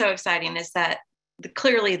is what's so exciting is that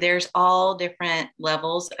clearly there's all different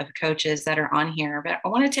levels of coaches that are on here, but I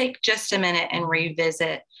want to take just a minute and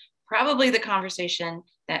revisit probably the conversation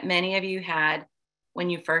that many of you had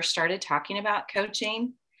when you first started talking about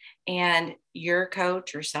coaching, and your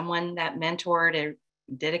coach or someone that mentored or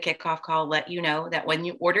did a kickoff call let you know that when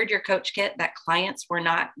you ordered your coach kit, that clients were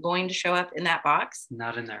not going to show up in that box.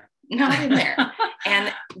 Not in there. Not in there.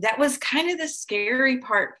 And that was kind of the scary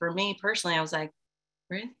part for me personally. I was like,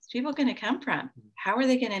 where are these people going to come from? How are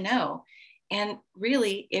they going to know? And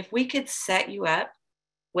really, if we could set you up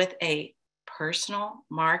with a personal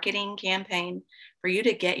marketing campaign for you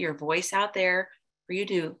to get your voice out there, for you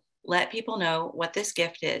to let people know what this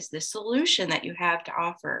gift is, the solution that you have to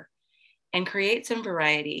offer, and create some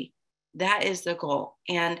variety. That is the goal.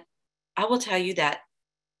 And I will tell you that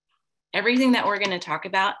everything that we're going to talk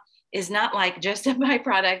about is not like just a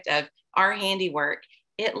byproduct of our handiwork.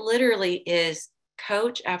 It literally is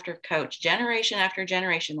coach after coach, generation after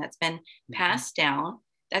generation that's been passed down,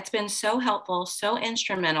 that's been so helpful, so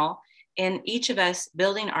instrumental in each of us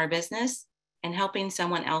building our business and helping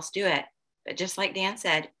someone else do it. But just like Dan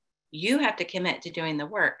said, you have to commit to doing the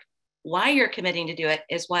work. Why you're committing to do it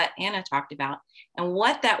is what Anna talked about. And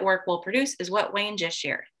what that work will produce is what Wayne just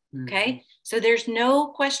shared. Okay. So there's no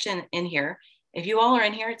question in here. If you all are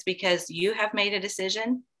in here, it's because you have made a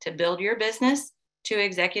decision to build your business to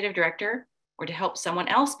executive director or to help someone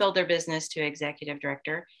else build their business to executive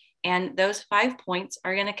director. And those 5 points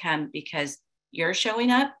are going to come because you're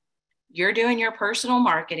showing up, you're doing your personal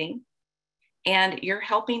marketing, and you're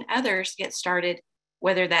helping others get started,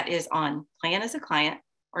 whether that is on plan as a client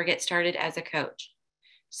or get started as a coach.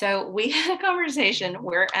 So we had a conversation.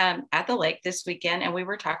 We're at the lake this weekend, and we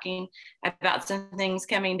were talking about some things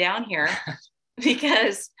coming down here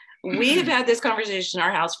because we have had this conversation in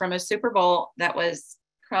our house from a Super Bowl that was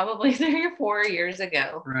probably 3 or 4 years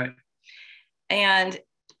ago. Right. And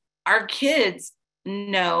our kids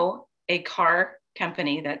know a car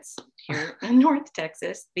company that's here in North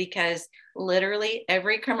Texas because literally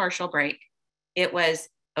every commercial break, it was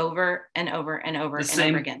over and over and over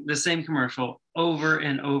over again. The same commercial over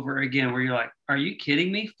and over again, where you're like, are you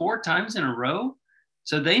kidding me? 4 times in a row?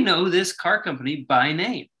 So they know this car company by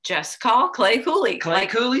name. Just call Clay Cooley. Clay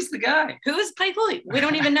Cooley's the guy. Who is Clay Cooley? We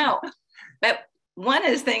don't even know. But one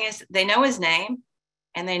of the things is they know his name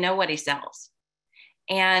and they know what he sells.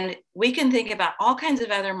 And we can think about all kinds of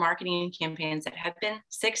other marketing campaigns that have been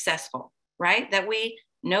successful, right? That we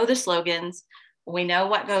know the slogans, we know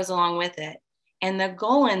what goes along with it. And the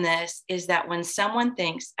goal in this is that when someone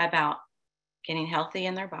thinks about getting healthy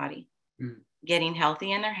in their body, getting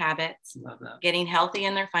healthy in their habits, getting healthy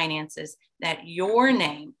in their finances, that your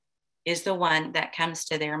name is the one that comes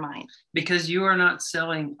to their mind. Because you are not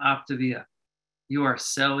selling Optavia. You are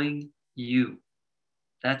selling you.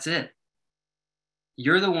 That's it.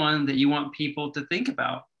 You're the one that you want people to think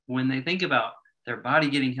about when they think about their body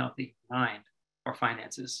getting healthy, mind, or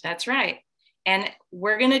finances. That's right. And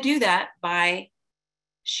we're going to do that by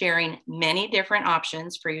sharing many different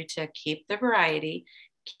options for you to keep the variety,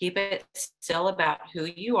 keep it still about who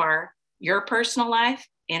you are, your personal life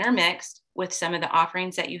intermixed with some of the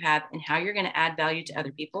offerings that you have and how you're going to add value to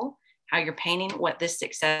other people, how you're painting what this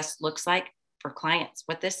success looks like for clients,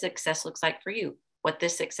 what this success looks like for you, what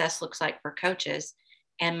this success looks like for coaches,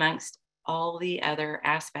 amongst all the other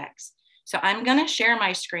aspects. So I'm going to share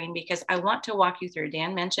my screen because I want to walk you through.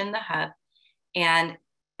 Dan mentioned the hub, and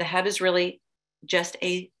the hub is really just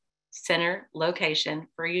a center location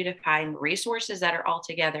for you to find resources that are all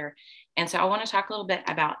together. And so I want to talk a little bit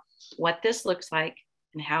about what this looks like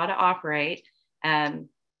and how to operate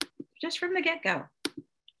just from the get-go.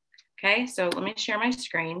 Okay, so let me share my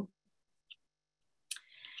screen.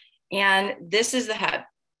 And this is the hub.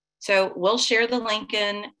 So we'll share the link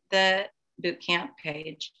in the bootcamp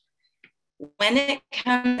page. When it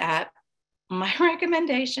comes up, my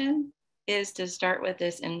recommendation is to start with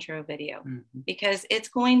this intro video because it's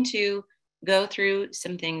going to go through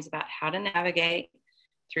some things about how to navigate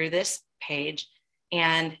through this page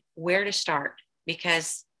and where to start.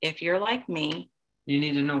 Because if you're like me, you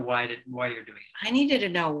need to know why you're doing it. I needed to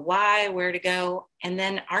know why, where to go. And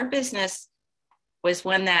then our business was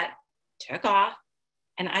one that took off.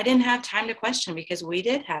 And I didn't have time to question because we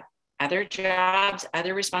did have other jobs,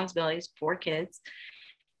 other responsibilities, 4 kids.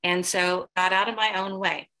 And so got out of my own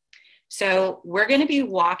way. So we're going to be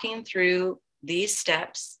walking through these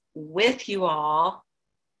steps with you all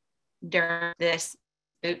during this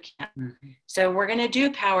boot camp. So we're going to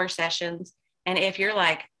do power sessions. And if you're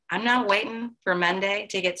like, I'm not waiting for Monday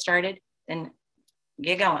to get started, then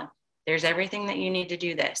get going. There's everything that you need to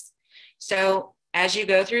do this. So as you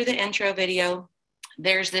go through the intro video,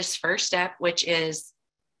 there's this first step, which is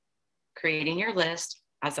creating your list.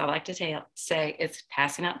 As I like to say, it's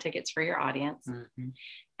passing out tickets for your audience.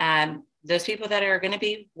 Those people that are going to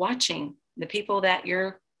be watching, the people that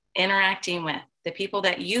you're interacting with, the people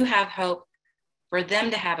that you have hope for them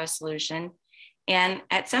to have a solution. And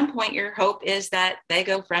at some point, your hope is that they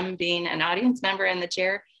go from being an audience member in the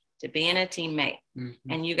chair to being a teammate.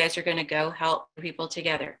 And you guys are going to go help people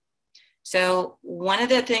together. So one of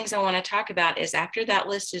the things I want to talk about is after that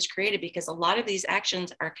list is created, because a lot of these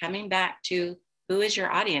actions are coming back to Who is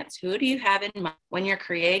your audience? Who do you have in mind when you're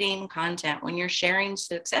creating content, when you're sharing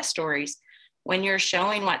success stories, when you're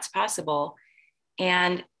showing what's possible?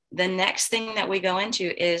 And the next thing that we go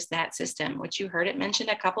into is that system, which you heard it mentioned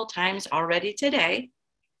a couple times already today.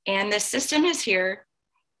 And the system is here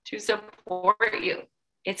to support you.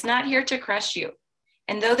 It's not here to crush you.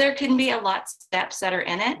 And though there can be a lot of steps that are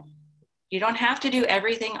in it, you don't have to do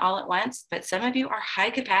everything all at once, but some of you are high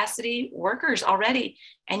capacity workers already,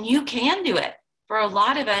 and you can do it. For a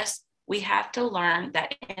lot of us, we have to learn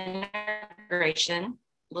that integration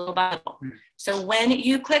little by little. So when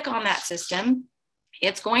you click on that system,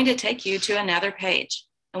 it's going to take you to another page.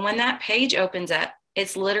 And when that page opens up,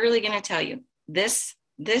 it's literally going to tell you this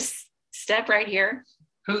step right here.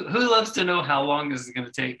 Who loves to know how long this is going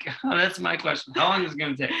to take? That's my question. How long is it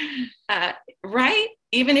going to take? Right?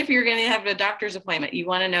 Even if you're going to have a doctor's appointment, you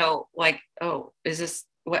want to know, like, oh, is this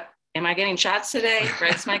what? Am I getting shots today?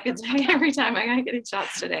 Brett's my kids every time I'm getting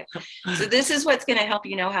shots today. So this is what's going to help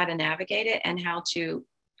you know how to navigate it and how to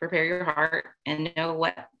prepare your heart and know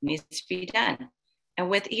what needs to be done. And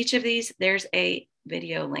with each of these, there's a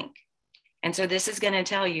video link. And so this is going to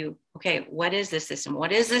tell you, okay, what is this system?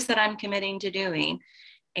 What is this that I'm committing to doing?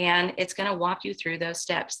 And it's going to walk you through those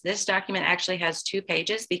steps. This document actually has 2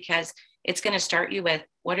 pages because it's going to start you with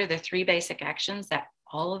what are the 3 basic actions that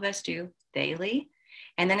all of us do daily.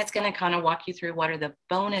 And then it's going to kind of walk you through what are the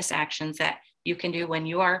bonus actions that you can do when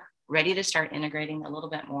you are ready to start integrating a little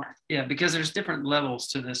bit more. Yeah, because there's different levels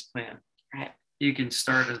to this plan. Right. You can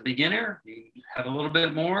start as a beginner, you can have a little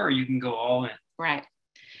bit more, or you can go all in. Right.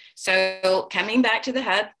 So coming back to the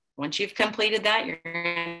hub, once you've completed that, you're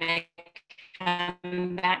going to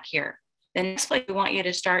come back here. The next place we want you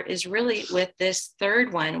to start is really with this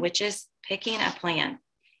third one, which is picking a plan.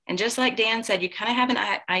 And just like Dan said, you kind of have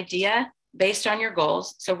an idea based on your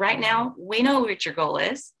goals. So right now, we know what your goal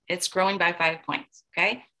is. It's growing by 5 points.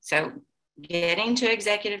 Okay. So getting to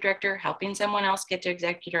executive director, helping someone else get to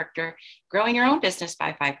executive director, growing your own business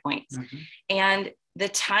by 5 points. Mm-hmm. And the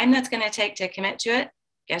time that's going to take to commit to it,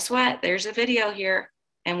 guess what? There's a video here.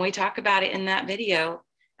 And we talk about it in that video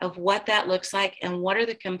of what that looks like and what are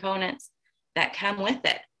the components that come with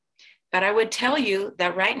it. But I would tell you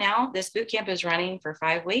that right now, this boot camp is running for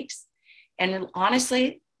 5 weeks. And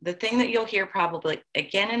honestly, the thing that you'll hear probably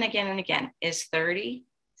again and again and again is 30,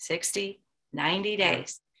 60, 90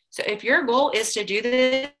 days. So if your goal is to do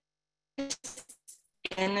this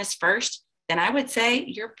in this first, then I would say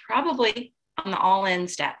you're probably on the all-in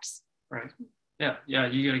steps. Right. Yeah. Yeah.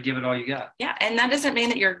 You got to give it all you got. Yeah. And that doesn't mean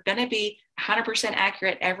that you're going to be 100%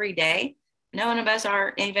 accurate every day. None of us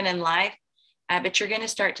are, even in life, but you're going to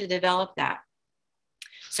start to develop that.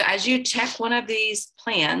 So as you check one of these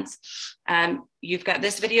plans, you've got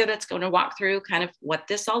this video that's going to walk through kind of what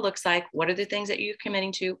this all looks like. What are the things that you're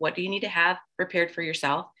committing to? What do you need to have prepared for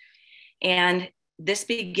yourself? And this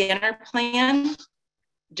beginner plan,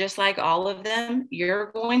 just like all of them,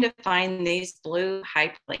 you're going to find these blue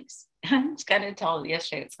hyperlinks. I was kind of told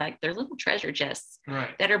yesterday, it's like they're little treasure chests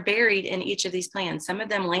that are buried in each of these plans. Some of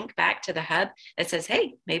them link back to the hub that says,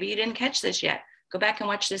 hey, maybe you didn't catch this yet. Go back and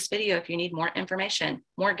watch this video if you need more information,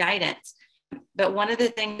 more guidance. But one of the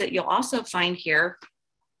things that you'll also find here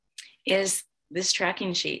is this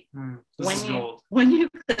tracking sheet. When you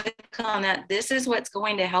click on that, this is what's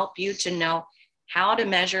going to help you to know how to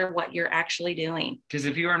measure what you're actually doing. Because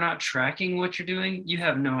if you are not tracking what you're doing, you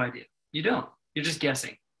have no idea. You don't. You're just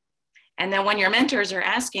guessing. And then when your mentors are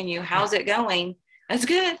asking you, how's it going? That's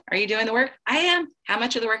good. Are you doing the work? I am. How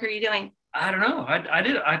much of the work are you doing? I don't know.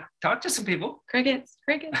 I talked to some people. Crickets.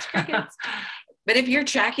 But if you're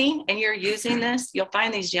tracking and you're using this, you'll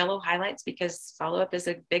find these yellow highlights because follow-up is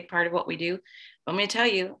a big part of what we do. But I'm going to tell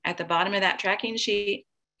you, at the bottom of that tracking sheet,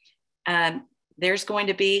 there's going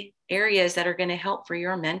to be areas that are going to help for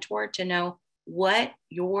your mentor to know what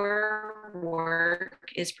your work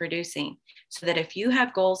is producing, so that if you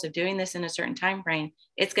have goals of doing this in a certain time frame,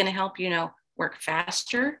 it's going to help you know work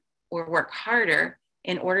faster or work harder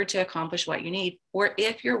in order to accomplish what you need, or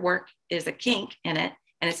if your work is a kink in it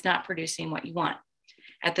and it's not producing what you want.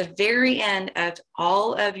 At the very end of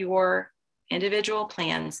all of your individual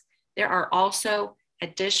plans, there are also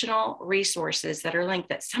additional resources that are linked,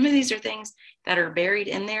 that some of these are things that are buried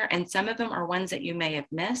in there, and some of them are ones that you may have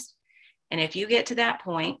missed. And if you get to that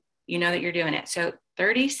point, you know that you're doing it. So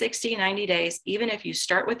 30, 60, 90 days, even if you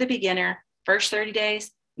start with the beginner, first 30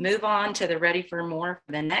 days, move on to the ready for more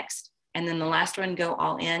for the next, and then the last one, go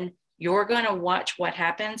all in. You're going to watch what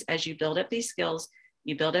happens as you build up these skills,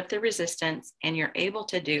 you build up the resistance, and you're able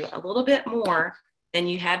to do a little bit more than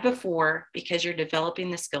you had before because you're developing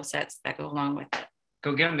the skill sets that go along with it.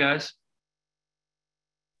 Go get them, guys.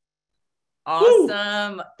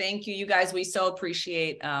 Awesome. Woo! Thank you. You guys, we so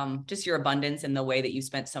appreciate just your abundance and the way that you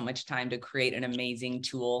spent so much time to create an amazing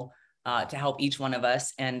tool to help each one of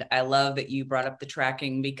us. And I love that you brought up the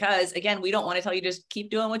tracking because, again, we don't want to tell you just keep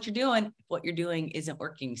doing what you're doing if what you're doing isn't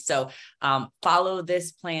working. So follow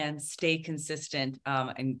this plan, stay consistent,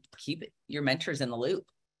 and keep your mentors in the loop.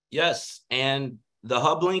 Yes. And the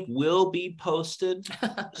hub link will be posted.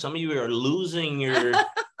 Some of you are losing your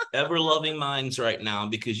ever-loving minds right now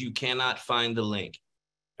because you cannot find the link.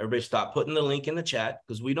 Everybody stop putting the link in the chat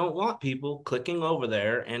because we don't want people clicking over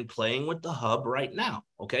there and playing with the hub right now,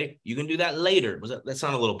 okay? You can do that later. That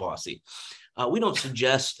sound a little bossy. We don't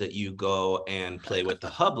suggest that you go and play with the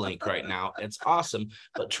hub link right now. It's awesome,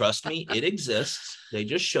 but trust me, it exists. They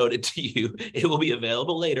just showed it to you. It will be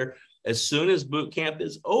available later. As soon as boot camp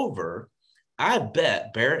is over, I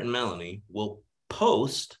bet Barrett and Melanie will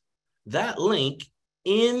post that link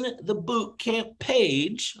in the boot camp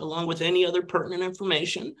page, along with any other pertinent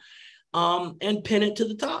information, and pin it to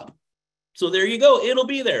the top. So there you go. It'll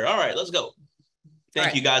be there. All right, let's go.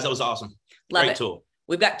 Thank you guys. That was awesome. Love Great it. tool.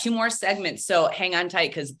 We've got 2 more segments, so hang on tight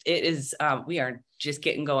because it is, we are just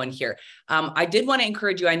getting going here. I did want to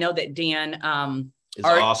encourage you. I know that Dan is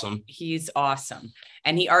awesome. He's awesome.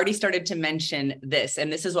 And he already started to mention this,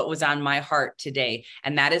 and this is what was on my heart today.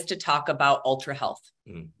 And that is to talk about Ultra Health.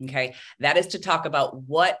 Okay. That is to talk about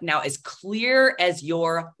what now, as clear as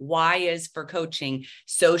your why is for coaching,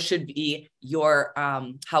 so should be your,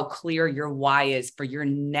 how clear your why is for your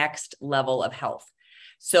next level of health.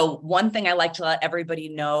 So one thing I like to let everybody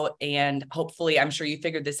know, and hopefully I'm sure you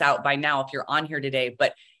figured this out by now, if you're on here today,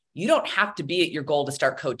 but you don't have to be at your goal to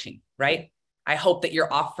start coaching, right? I hope that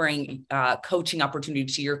you're offering coaching opportunity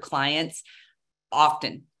to your clients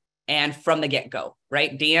often and from the get-go,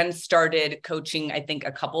 right? Dan started coaching, I think,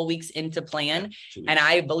 a couple weeks into plan. And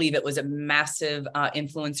I believe it was a massive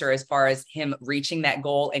influencer as far as him reaching that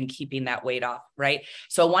goal and keeping that weight off, right?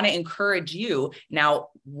 So I want to encourage you now,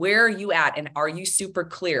 where are you at? And are you super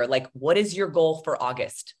clear? Like, what is your goal for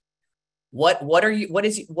August? What are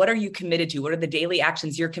you committed to? What are the daily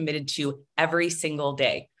actions you're committed to every single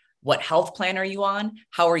day? What health plan are you on?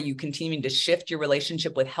 How are you continuing to shift your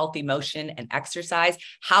relationship with health, emotion, and exercise?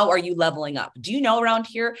 How are you leveling up? Do you know around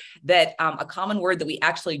here that a common word that we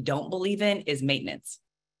actually don't believe in is maintenance?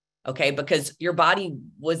 Okay, because your body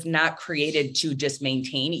was not created to just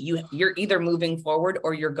maintain. You're either moving forward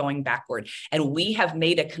or you're going backward. And we have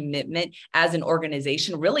made a commitment as an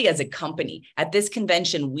organization, really as a company. At this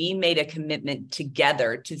convention, we made a commitment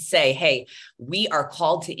together to say, hey, we are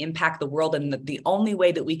called to impact the world. And the only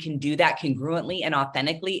way that we can do that congruently and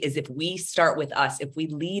authentically is if we start with us, if we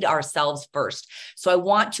lead ourselves first. So I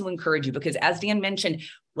want to encourage you, because as Dan mentioned,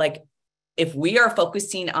 like, if we are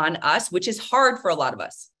focusing on us, which is hard for a lot of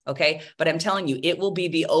us, okay, but I'm telling you, it will be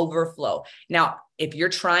the overflow. Now, if you're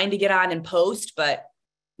trying to get on and post, but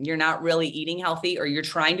you're not really eating healthy, or you're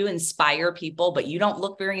trying to inspire people, but you don't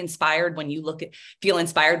look very inspired when you feel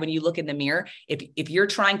inspired when you look in the mirror. If you're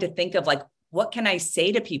trying to think of like, what can I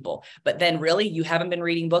say to people? But then really you haven't been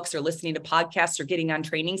reading books or listening to podcasts or getting on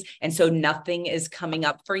trainings. And so nothing is coming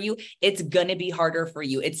up for you. It's going to be harder for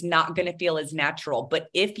you. It's not going to feel as natural. But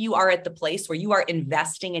if you are at the place where you are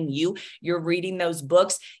investing in you, you're reading those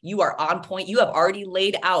books, you are on point, you have already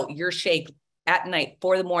laid out your shake at night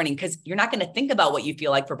for the morning, because you're not going to think about what you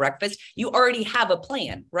feel like for breakfast. You already have a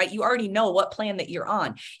plan, right? You already know what plan that you're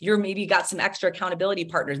on. You're maybe got some extra accountability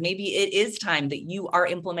partners. Maybe it is time that you are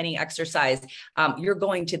implementing exercise. You're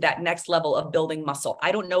going to that next level of building muscle.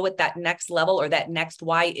 I don't know what that next level or that next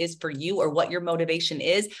why is for you, or what your motivation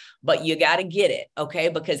is, but you got to get it. Okay.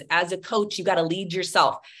 Because as a coach, you got to lead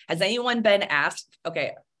yourself. Has anyone been asked,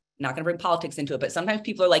 okay, not going to bring politics into it, but sometimes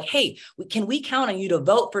people are like, hey, can we count on you to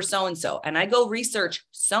vote for so-and-so? And I go research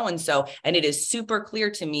so-and-so, and it is super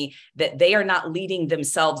clear to me that they are not leading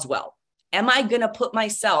themselves well. Am I going to put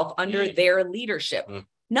myself under their leadership?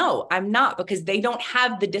 No, I'm not, because they don't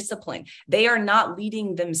have the discipline. They are not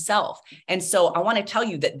leading themselves. And so I want to tell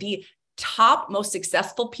you that the top most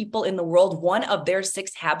successful people in the world, one of their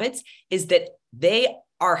 6 habits is that they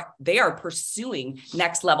are pursuing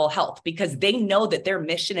next level health, because they know that their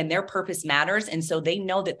mission and their purpose matters. And so they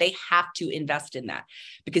know that they have to invest in that,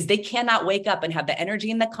 because they cannot wake up and have the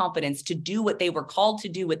energy and the confidence to do what they were called to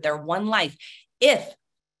do with their one life if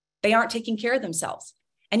they aren't taking care of themselves.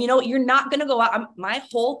 And you're not going to go out. My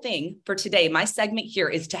whole thing for today, my segment here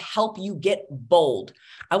is to help you get bold.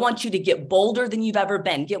 I want you to get bolder than you've ever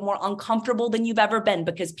been, get more uncomfortable than you've ever been,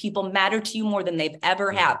 because people matter to you more than they've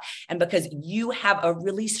ever have. And because you have a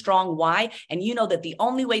really strong why, and you know that the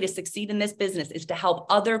only way to succeed in this business is to help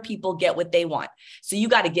other people get what they want. So you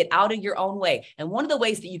got to get out of your own way. And one of the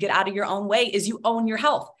ways that you get out of your own way is you own your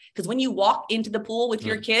health. Because when you walk into the pool with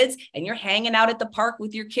your kids, and you're hanging out at the park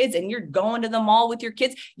with your kids, and you're going to the mall with your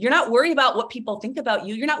kids, you're not worried about what people think about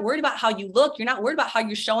you. You're not worried about how you look. You're not worried about how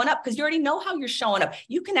you're showing up, because you already know how you're showing up.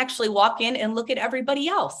 You can actually walk in and look at everybody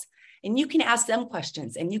else, and you can ask them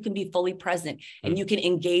questions, and you can be fully present, and you can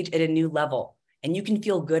engage at a new level, and you can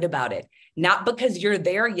feel good about it. Not because you're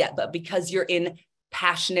there yet, but because you're in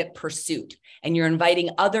passionate pursuit, and you're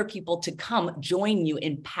inviting other people to come join you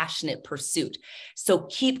in passionate pursuit. So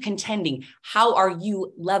keep contending. How are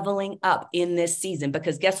you leveling up in this season?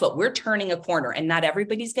 Because guess what? We're turning a corner, and not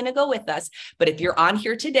everybody's going to go with us. But if you're on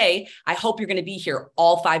here today, I hope you're going to be here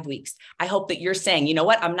all 5 weeks. I hope that you're saying, you know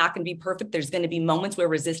what? I'm not going to be perfect. There's going to be moments where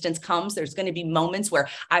resistance comes. There's going to be moments where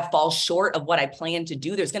I fall short of what I plan to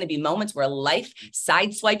do. There's going to be moments where life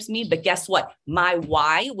sideswipes me. But guess what? My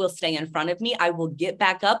why will stay in front of me. I will get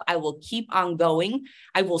back up. I will keep on going.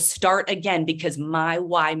 I will start again, because my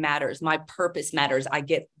why matters. My purpose matters. I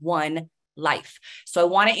get one life. So I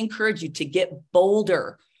want to encourage you to get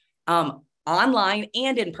bolder, online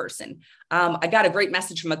and in person. I got a great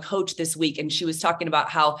message from a coach this week, and she was talking about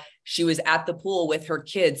how she was at the pool with her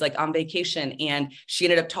kids, like on vacation, and she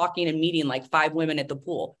ended up talking and meeting like 5 women at the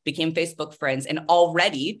pool, became Facebook friends. And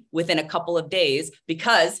already within a couple of days,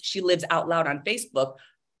 because she lives out loud on Facebook,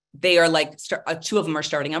 they are like, 2 of them are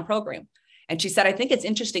starting on program. And she said, I think it's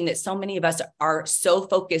interesting that so many of us are so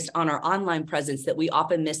focused on our online presence that we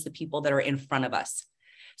often miss the people that are in front of us.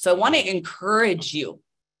 So I want to encourage you,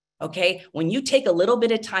 okay, when you take a little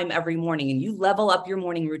bit of time every morning and you level up your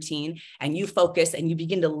morning routine, and you focus and you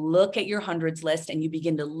begin to look at your hundreds list, and you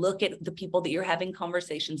begin to look at the people that you're having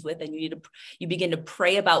conversations with, and you begin to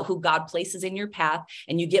pray about who God places in your path,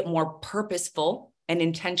 and you get more purposeful and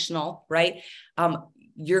intentional, right?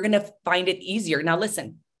 You're going to find it easier. Now,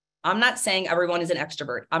 listen, I'm not saying everyone is an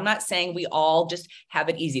extrovert. I'm not saying we all just have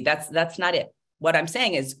it easy. That's not it. What I'm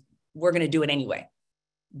saying is we're going to do it anyway,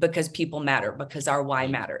 because people matter, because our why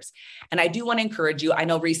matters. And I do want to encourage you. I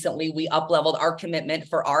know recently we up-leveled our commitment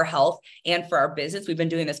for our health and for our business. We've been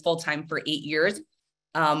doing this full-time for 8 years.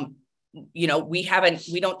 We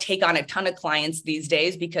don't take on a ton of clients these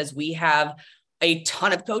days, because we have a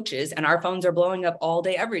ton of coaches and our phones are blowing up all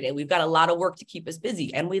day, every day. We've got a lot of work to keep us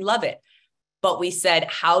busy, and we love it. But we said,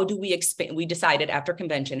 how do we expand? We decided after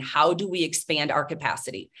convention, how do we expand our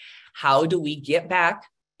capacity? How do we get back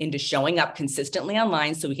into showing up consistently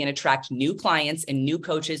online so we can attract new clients and new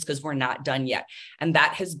coaches, because we're not done yet. And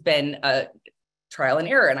that has been a trial and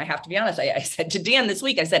error. And I have to be honest, I said to Dan this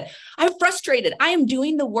week, I said, I'm frustrated. I am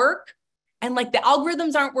doing the work, and like the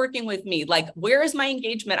algorithms aren't working with me. Like, where is my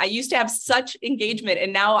engagement? I used to have such engagement,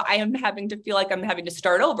 and now I am having to feel like I'm having to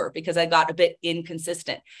start over because I got a bit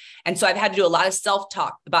inconsistent. And so I've had to do a lot of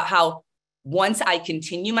self-talk about how once I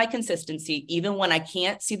continue my consistency, even when I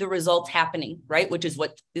can't see the results happening, right? Which is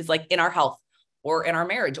what is like in our health or in our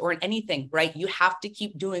marriage or in anything, right? You have to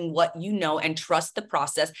keep doing what you know and trust the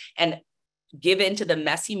process and give into the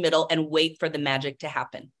messy middle and wait for the magic to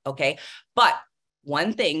happen. Okay. But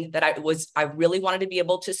one thing that I really wanted to be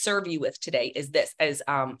able to serve you with today is this,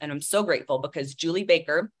 and I'm so grateful because Julie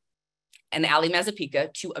Baker and Ali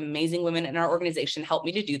Mazapika, 2 amazing women in our organization, helped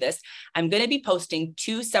me to do this. I'm going to be posting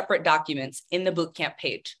 2 separate documents in the bootcamp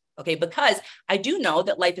page. Okay. Because I do know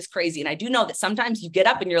that life is crazy. And I do know that sometimes you get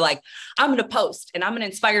up and you're like, I'm going to post and I'm going to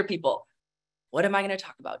inspire people. What am I going to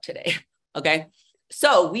talk about today? Okay.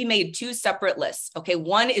 So we made 2 separate lists. Okay.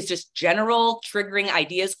 One is just general triggering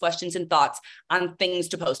ideas, questions, and thoughts on things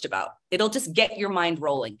to post about. It'll just get your mind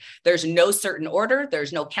rolling. There's no certain order.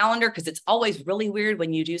 There's no calendar, because it's always really weird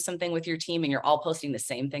when you do something with your team and you're all posting the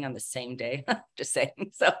same thing on the same day. Just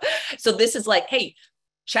saying. So this is like, hey,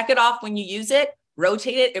 check it off when you use it,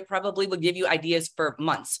 rotate it. It probably will give you ideas for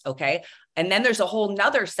months. Okay. And then there's a whole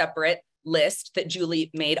nother separate list that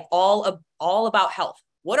Julie made all about health.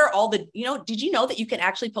 What are all the, did you know that you can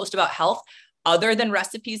actually post about health other than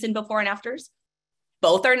recipes and before and afters?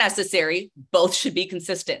 Both are necessary. Both should be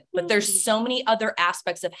consistent, but there's so many other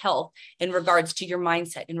aspects of health in regards to your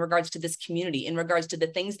mindset, in regards to this community, in regards to the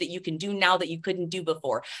things that you can do now that you couldn't do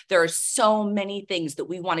before. There are so many things that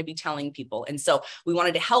we want to be telling people. And so we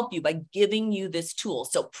wanted to help you by giving you this tool.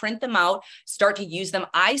 So print them out, start to use them.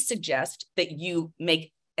 I suggest that you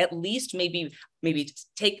make at least maybe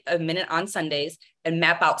take a minute on Sundays and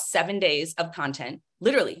map out 7 days of content.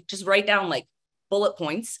 Literally just write down like bullet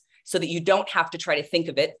points so that you don't have to try to think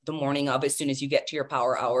of it the morning of as soon as you get to your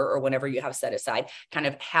power hour or whenever you have set aside. Kind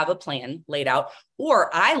of have a plan laid out. Or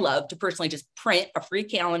I love to personally just print a free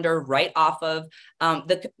calendar right off of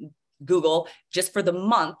the Google just for the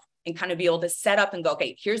month, and kind of be able to set up and go,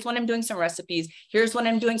 okay, here's when I'm doing some recipes. Here's when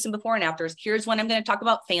I'm doing some before and afters. Here's when I'm going to talk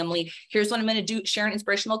about family. Here's when I'm going to share an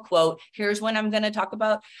inspirational quote. Here's when I'm going to talk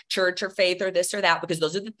about church or faith or this or that, because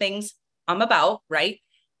those are the things I'm about, right?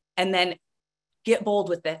 And then get bold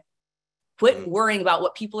with it. Quit worrying about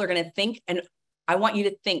what people are going to think. And I want you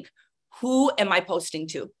to think, who am I posting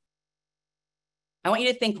to? I want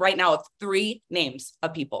you to think right now of 3 names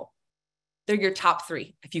of people. They're your top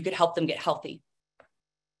 3. If you could help them get healthy,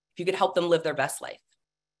 if you could help them live their best life,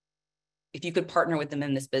 if you could partner with them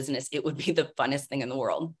in this business, it would be the funnest thing in the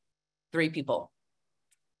world. 3 people.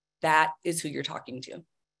 That is who you're talking to.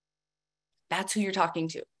 That's who you're talking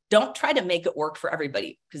to. Don't try to make it work for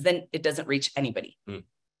everybody, because then it doesn't reach anybody.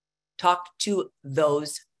 Talk to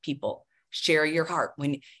those people. Share your heart.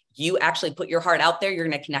 When you actually put your heart out there, you're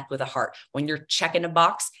going to connect with a heart. When you're checking a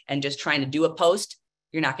box and just trying to do a post,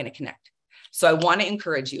 you're not going to connect. So I want to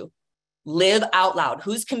encourage you, live out loud.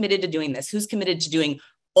 Who's committed to doing this? Who's committed to doing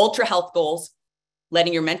ultra health goals,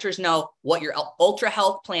 letting your mentors know what your ultra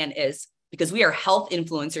health plan is? Because we are health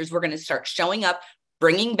influencers. We're going to start showing up,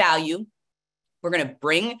 bringing value. We're going to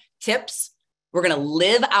bring tips. We're going to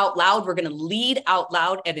live out loud. We're going to lead out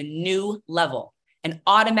loud at a new level. And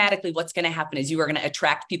automatically what's going to happen is you are going to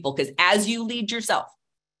attract people, because as you lead yourself,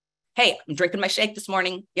 hey, I'm drinking my shake this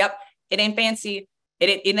morning. Yep. It ain't fancy.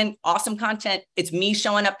 It ain't awesome content. It's me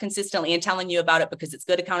showing up consistently and telling you about it because it's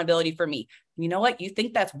good accountability for me. You know what? You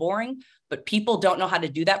think that's boring, but people don't know how to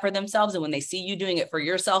do that for themselves. And when they see you doing it for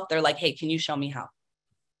yourself, they're like, hey, can you show me how?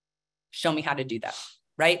 Show me how to do that.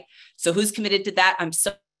 Right? So who's committed to that? I'm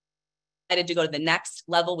so excited to go to the next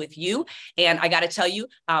level with you. And I got to tell you,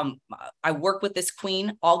 I work with this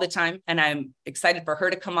queen all the time, and I'm excited for her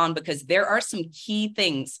to come on, because there are some key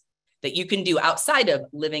things that you can do outside of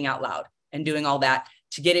living out loud and doing all that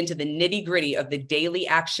to get into the nitty gritty of the daily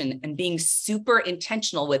action and being super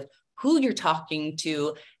intentional with who you're talking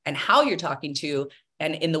to and how you're talking to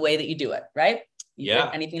and in the way that you do it. Right? Yeah.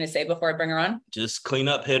 Anything to say before I bring her on? Just clean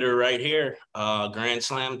up hitter right here. Grand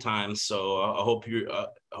Slam time. So I hope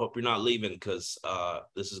you're not leaving, because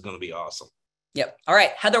this is going to be awesome. Yep. All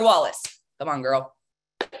right. Heather Wallace. Come on, girl.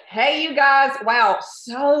 Hey, you guys. Wow.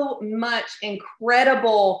 So much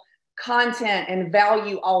incredible content and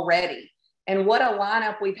value already. And what a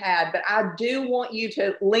lineup we've had. But I do want you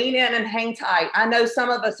to lean in and hang tight. I know some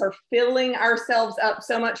of us are filling ourselves up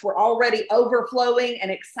so much. We're already overflowing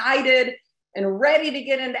and excited and ready to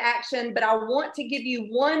get into action. But I want to give you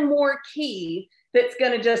one more key that's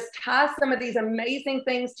going to just tie some of these amazing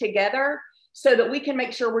things together so that we can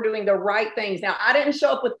make sure we're doing the right things. Now, I didn't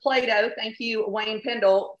show up with Play-Doh. Thank you, Wayne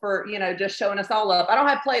Pendle, for, just showing us all up. I don't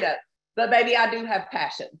have Play-Doh, but baby, I do have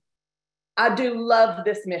passion. I do love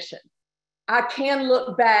this mission. I can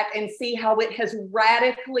look back and see how it has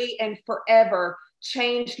radically and forever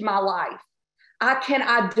changed my life. I can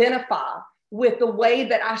identify with the way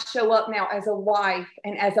that I show up now as a wife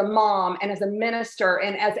and as a mom and as a minister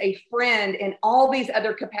and as a friend in all these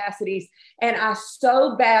other capacities. And I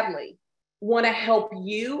so badly want to help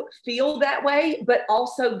you feel that way, but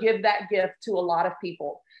also give that gift to a lot of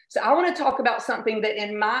people. So I want to talk about something that,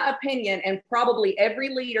 in my opinion, and probably every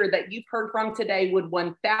leader that you've heard from today would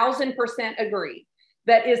 1000% agree,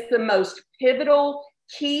 that is the most pivotal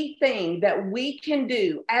key thing that we can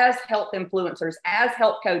do as health influencers, as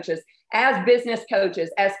health coaches, as business coaches,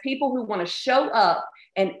 as people who want to show up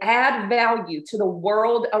and add value to the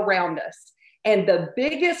world around us. And the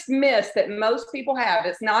biggest miss that most people have,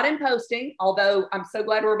 it's not in posting, although I'm so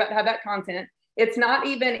glad we're about to have that content. It's not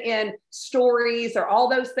even in stories or all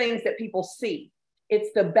those things that people see. It's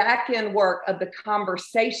the back end work of the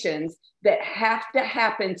conversations that have to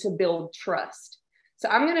happen to build trust. So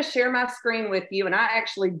I'm going to share my screen with you. And I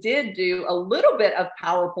actually did do a little bit of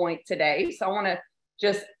PowerPoint today. So I want to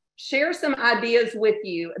just share some ideas with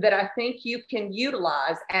you that I think you can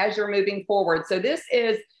utilize as you're moving forward. So this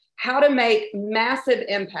is how to make massive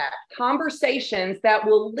impact, conversations that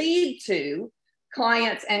will lead to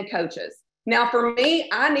clients and coaches. Now, for me,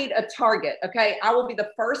 I need a target, okay? I will be the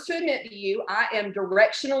first to admit to you, I am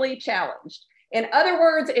directionally challenged. In other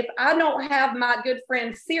words, if I don't have my good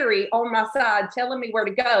friend Siri on my side telling me where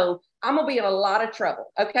to go, I'm gonna be in a lot of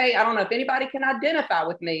trouble, okay? I don't know if anybody can identify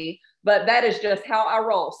with me, but that is just how I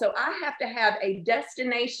roll. So I have to have a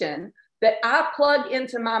destination that I plug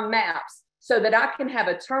into my maps so that I can have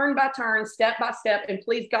a turn by turn, step by step. And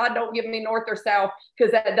please, God, don't give me north or south,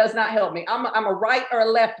 because that does not help me. I'm a right or a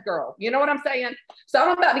left girl. You know what I'm saying? So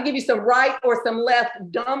I'm about to give you some right or some left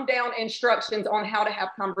dumbed down instructions on how to have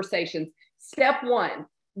conversations. Step one,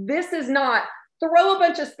 this is not throw a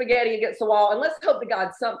bunch of spaghetti against the wall and let's hope to God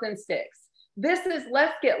something sticks. This is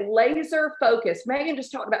let's get laser focused. Megan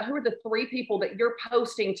just talked about who are the 3 people that you're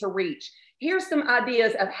posting to reach. Here's some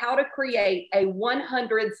ideas of how to create a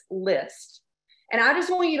 100s list. And I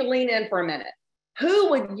just want you to lean in for a minute. Who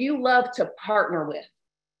would you love to partner with?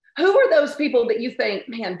 Who are those people that you think,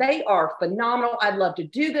 man, they are phenomenal. I'd love to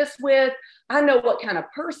do this with. I know what kind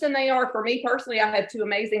of person they are. For me personally, I have 2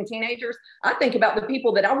 amazing teenagers. I think about the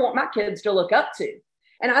people that I want my kids to look up to.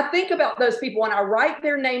 And I think about those people and I write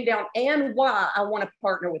their name down and why I want to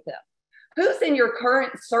partner with them. Who's in your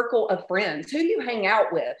current circle of friends? Who do you hang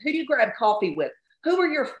out with? Who do you grab coffee with? Who are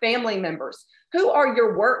your family members? Who are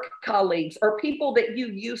your work colleagues or people that you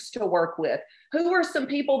used to work with? Who are some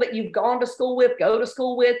people that you've gone to school with, go to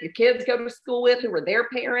school with, your kids go to school with, who are their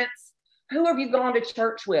parents? Who have you gone to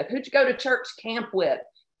church with? Who'd you go to church camp with?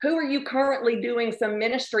 Who are you currently doing some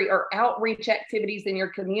ministry or outreach activities in your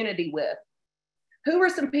community with? Who are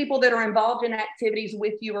some people that are involved in activities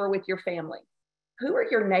with you or with your family? Who are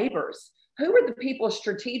your neighbors? Who are the people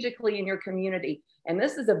strategically in your community? And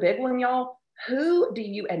this is a big one, y'all. Who do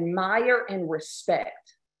you admire and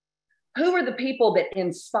respect? Who are the people that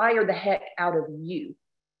inspire the heck out of you?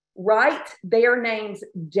 Write their names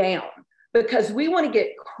down, because we want to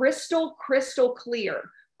get crystal clear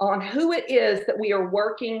on who it is that we are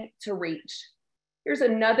working to reach. Here's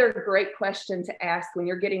another great question to ask when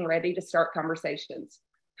you're getting ready to start conversations.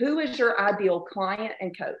 Who is your ideal client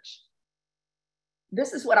and coach?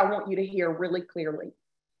 This is what I want you to hear really clearly.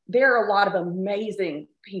 There are a lot of amazing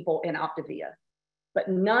people in Optavia, but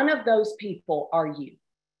none of those people are you.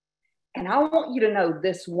 And I want you to know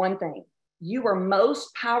this one thing. You are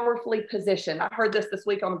most powerfully positioned. I heard this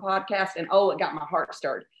week on the podcast, and oh, it got my heart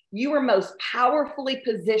stirred. You are most powerfully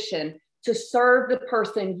positioned to serve the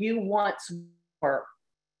person you once were.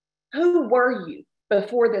 Who were you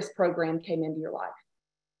before this program came into your life?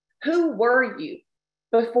 Who were you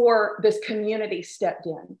before this community stepped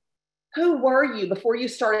in? Who were you before you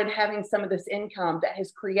started having some of this income that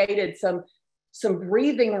has created some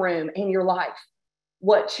breathing room in your life?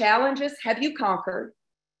 What challenges have you conquered?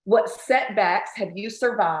 What setbacks have you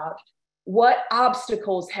survived? What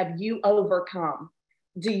obstacles have you overcome?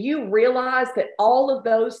 Do you realize that all of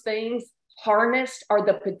those things harnessed are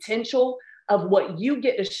the potential of what you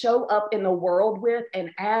get to show up in the world with and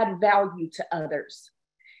add value to others?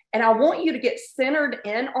 And I want you to get centered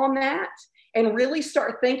in on that and really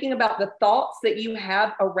start thinking about the thoughts that you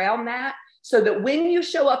have around that, so that when you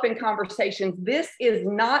show up in conversations, this is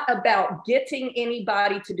not about getting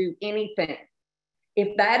anybody to do anything.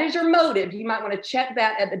 If that is your motive, you might want to check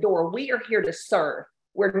that at the door. We are here to serve.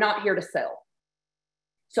 We're not here to sell.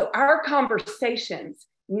 So our conversations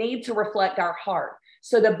need to reflect our heart.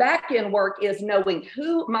 So the back end work is knowing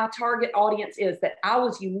who my target audience is that I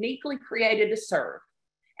was uniquely created to serve,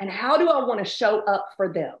 and how do I want to show up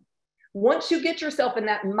for them? Once you get yourself in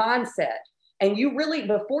that mindset, and you really,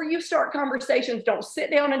 before you start conversations, don't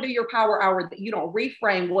sit down and do your power hour that you don't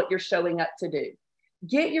reframe what you're showing up to do.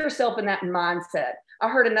 Get yourself in that mindset. I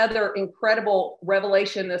heard another incredible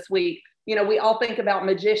revelation this week. You know, we all think about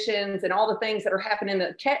magicians and all the things that are happening.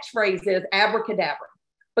 The catchphrase is abracadabra,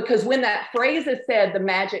 because when that phrase is said, the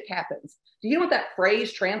magic happens. Do you know what that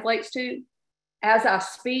phrase translates to? As I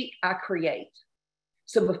speak, I create.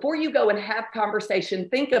 So before you go and have conversation,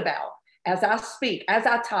 think about, as I speak, as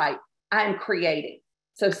I type, I am creating.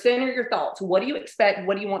 So center your thoughts. What do you expect?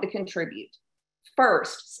 What do you want to contribute?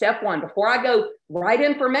 First, step one, before I go right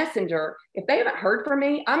in for Messenger, if they haven't heard from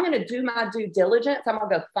me, I'm going to do my due diligence. I'm going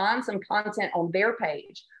to go find some content on their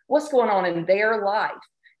page. What's going on in their life?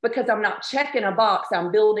 Because I'm not checking a box,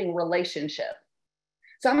 I'm building relationship.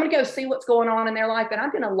 So I'm going to go see what's going on in their life, and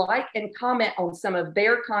I'm going to like and comment on some of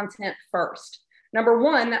their content first. Number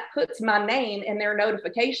one, that puts my name in their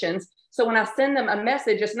notifications. So when I send them a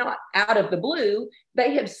message, it's not out of the blue.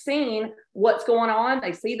 They have seen what's going on.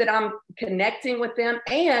 They see that I'm connecting with them,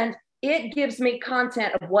 and it gives me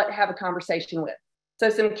content of what to have a conversation with. So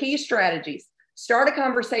some key strategies: start a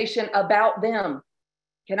conversation about them.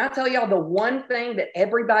 Can I tell y'all the one thing that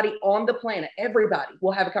everybody on the planet, everybody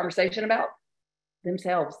will have a conversation about?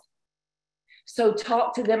 Themselves. So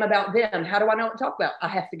talk to them about them. How do I know what to talk about? I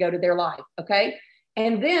have to go to their life, okay?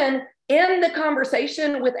 And then end the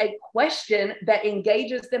conversation with a question that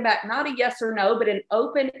engages them back, not a yes or no, but an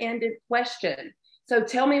open-ended question. So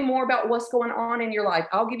tell me more about what's going on in your life.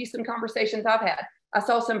 I'll give you some conversations I've had. I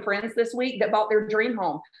saw some friends this week that bought their dream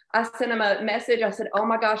home. I sent them a message. I said, oh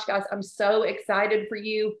my gosh, guys, I'm so excited for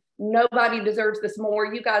you. Nobody deserves this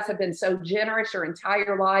more. You guys have been so generous your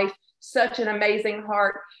entire life. Such an amazing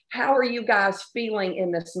heart. How are you guys feeling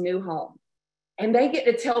in this new home? And they get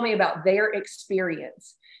to tell me about their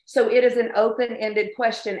experience. So it is an open-ended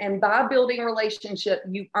question. And by building a relationship,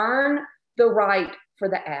 you earn the right for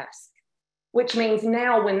the ask, which means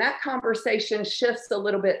now when that conversation shifts a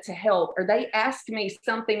little bit to help, or they ask me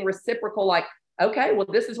something reciprocal, like, okay, well,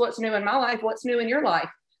 this is what's new in my life. What's new in your life?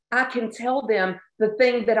 I can tell them the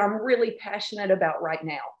thing that I'm really passionate about right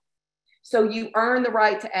now. So you earn the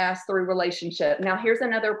right to ask through relationship. Now, here's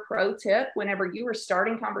another pro tip. Whenever you are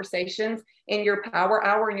starting conversations in your power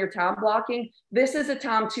hour and your time blocking, this is a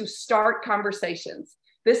time to start conversations.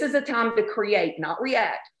 This is a time to create, not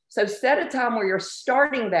react. So set a time where you're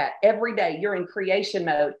starting that every day. You're in creation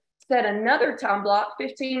mode. Set another time block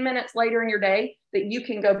 15 minutes later in your day that you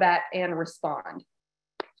can go back and respond.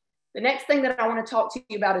 The next thing that I want to talk to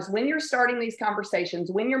you about is when you're starting these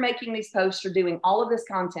conversations, when you're making these posts or doing all of this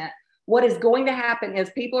content, what is going to happen is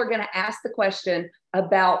people are going to ask the question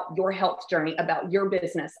about your health journey, about your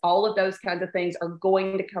business. All of those kinds of things are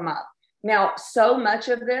going to come up. Now, so much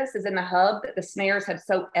of this is in the hub that the snares have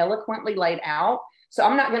so eloquently laid out. So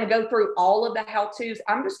I'm not going to go through all of the how-tos.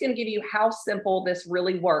 I'm just going to give you how simple this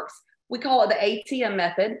really works. We call it the ATM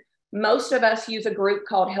method. Most of us use a group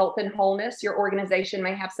called Health and Wholeness. Your organization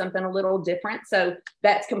may have something a little different. So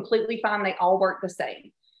that's completely fine. They all work the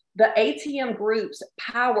same. The ATM group's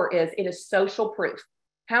power is it is social proof.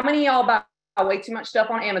 How many of y'all buy way too much stuff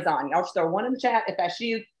on Amazon? Y'all just throw one in the chat if that's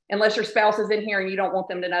you, unless your spouse is in here and you don't want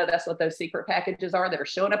them to know that's what those secret packages are that are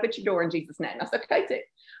showing up at your door in Jesus' name. That's okay too.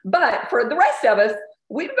 But for the rest of us,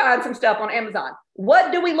 we've buying some stuff on Amazon.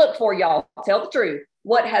 What do we look for, y'all? Tell the truth.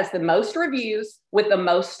 What has the most reviews with the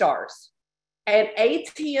most stars? An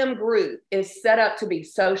ATM group is set up to be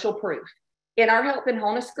social proof. In our Health and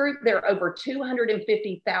Wholeness group, there are over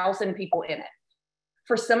 250,000 people in it.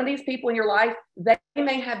 For some of these people in your life, they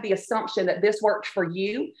may have the assumption that this worked for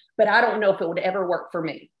you, but I don't know if it would ever work for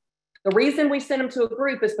me. The reason we send them to a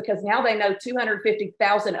group is because now they know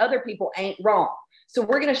 250,000 other people ain't wrong. So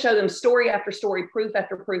we're going to show them story after story, proof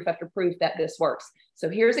after proof after proof that this works. So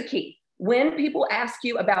here's a key. When people ask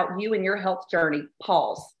you about you and your health journey,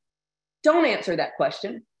 pause. Don't answer that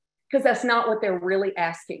question because that's not what they're really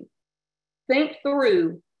asking. Think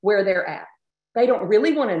through where they're at. They don't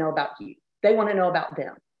really want to know about you. They want to know about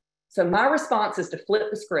them. So my response is to flip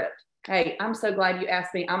the script. Hey, I'm so glad you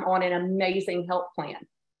asked me. I'm on an amazing health plan.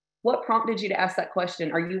 What prompted you to ask that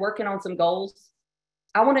question? Are you working on some goals?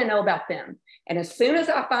 I want to know about them. And as soon as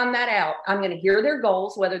I find that out, I'm going to hear their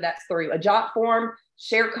goals, whether that's through a jot form,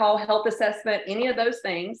 share call, health assessment, any of those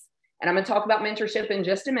things. And I'm going to talk about mentorship in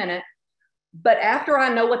just a minute. But after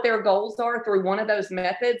I know what their goals are through one of those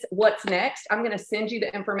methods, what's next? I'm going to send you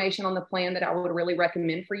the information on the plan that I would really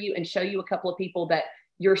recommend for you and show you a couple of people that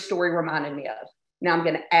your story reminded me of. Now I'm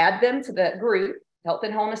going to add them to the group. Health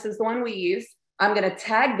and Wholeness is the one we use. I'm going to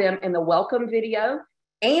tag them in the welcome video,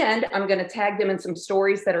 and I'm going to tag them in some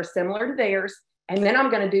stories that are similar to theirs. And then I'm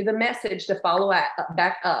going to do the message to follow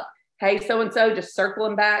back up. Hey, so-and-so, just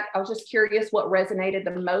circling back. I was just curious what resonated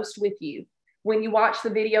the most with you when you watch the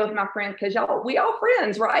video of my friend, because we all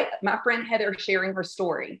friends, right? My friend Heather sharing her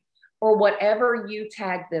story, or whatever you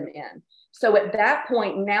tag them in. So at that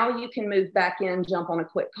point, now you can move back in, jump on a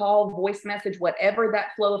quick call, voice message, whatever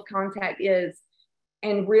that flow of contact is,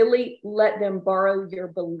 and really let them borrow your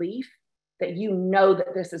belief that you know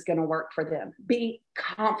that this is going to work for them. Be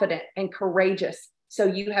confident and courageous so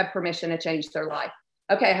you have permission to change their life.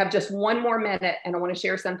 Okay, I have just one more minute and I want to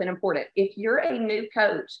share something important. If you're a new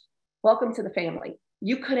coach, welcome to the family.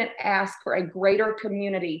 You couldn't ask for a greater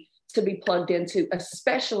community to be plugged into,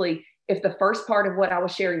 especially if the first part of what I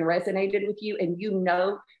was sharing resonated with you and you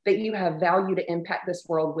know that you have value to impact this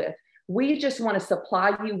world with. We just want to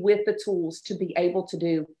supply you with the tools to be able to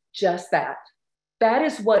do just that. That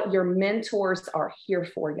is what your mentors are here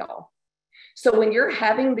for, y'all. So when you're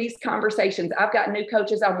having these conversations, I've got new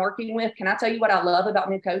coaches I'm working with. Can I tell you what I love about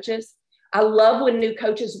new coaches? I love when new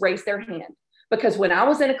coaches raise their hand. Because when I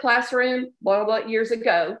was in a classroom, years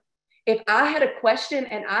ago, if I had a question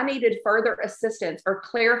and I needed further assistance or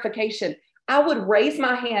clarification, I would raise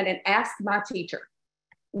my hand and ask my teacher.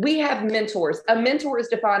 We have mentors. A mentor is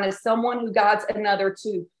defined as someone who guides another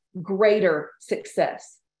to greater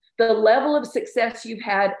success. The level of success you've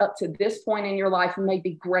had up to this point in your life may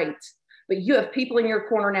be great, but you have people in your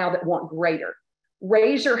corner now that want greater.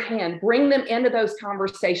 Raise your hand, bring them into those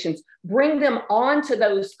conversations, bring them onto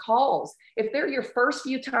those calls. If they're your first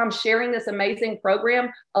few times sharing this amazing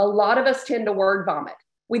program, a lot of us tend to word vomit.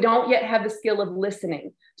 We don't yet have the skill of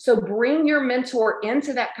listening. So bring your mentor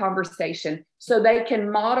into that conversation so they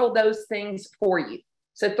can model those things for you.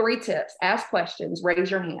 So 3 tips: ask questions,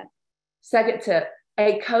 raise your hand. Second tip,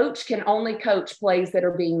 a coach can only coach plays that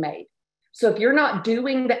are being made. So if you're not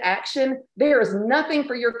doing the action, there is nothing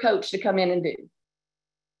for your coach to come in and do.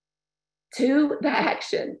 2, the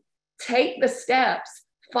action. Take the steps,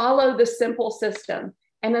 follow the simple system.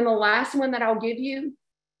 And then the last one that I'll give you,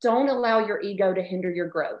 don't allow your ego to hinder your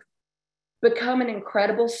growth. Become an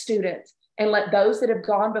incredible student and let those that have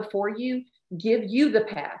gone before you give you the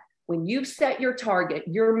path. When you've set your target,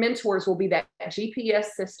 your mentors will be that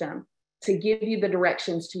GPS system to give you the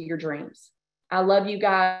directions to your dreams. I love you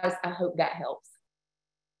guys. I hope that helps.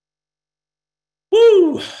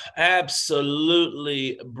 Woo!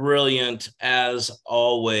 Absolutely brilliant as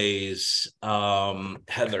always.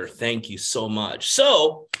 Heather, thank you so much.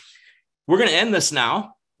 So we're going to end this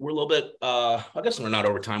now. We're a little bit, I guess we're not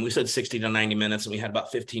over time. We said 60 to 90 minutes and we had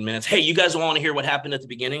about 15 minutes. Hey, you guys want to hear what happened at the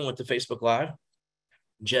beginning with the Facebook Live?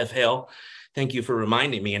 Jeff Hale, thank you for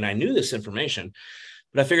reminding me. And I knew this information,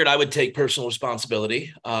 but I figured I would take personal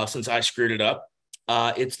responsibility since I screwed it up.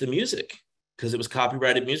 It's the music, because it was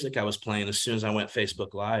copyrighted music I was playing. As soon as I went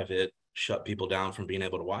Facebook Live, it shut people down from being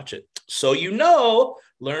able to watch it. So,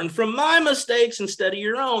 learn from my mistakes instead of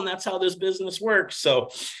your own. That's how this business works. So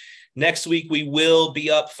next week, we will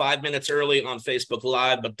be up 5 minutes early on Facebook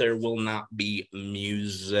Live, but there will not be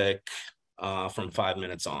music from 5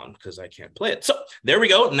 minutes on because I can't play it. So there we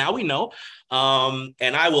go. Now we know.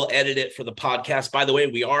 And I will edit it for the podcast. By the way,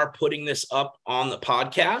 we are putting this up on the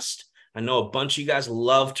podcast. I know a bunch of you guys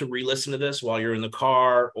love to re-listen to this while you're in the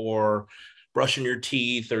car or brushing your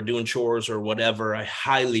teeth or doing chores or whatever. I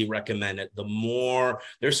highly recommend it.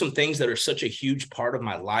 There's some things that are such a huge part of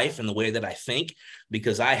my life and the way that I think,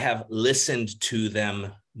 because I have listened to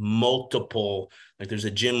them like there's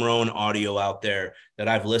a Jim Rohn audio out there that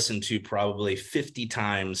I've listened to probably 50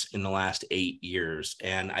 times in the last 8 years.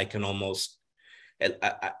 And I can almost,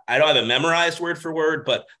 I don't have it memorized word for word,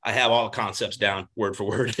 but I have all the concepts down word for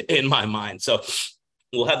word in my mind. So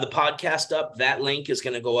we'll have the podcast up. That link is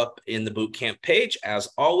going to go up in the boot camp page. As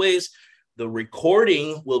always, the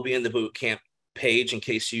recording will be in the boot camp page in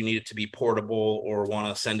case you need it to be portable or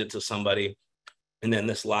want to send it to somebody. And then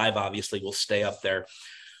this live obviously will stay up there.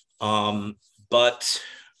 But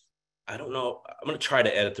I don't know. I'm going to try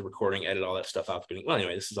to edit the recording, edit all that stuff out. Well,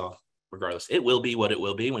 anyway, this is all regardless. It will be what it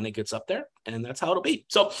will be when it gets up there. And that's how it'll be.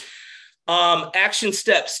 So action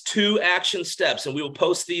steps, 2 action steps. And we will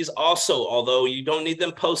post these also, although you don't need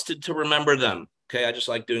them posted to remember them. Okay. I just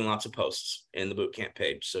like doing lots of posts in the bootcamp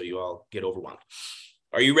page so you all get overwhelmed.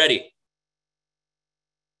 Are you ready?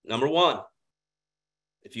 Number 1,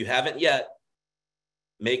 if you haven't yet,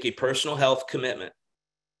 make a personal health commitment.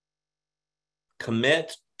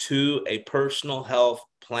 Commit to a personal health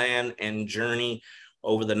plan and journey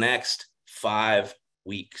over the next 5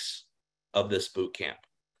 weeks of this boot camp.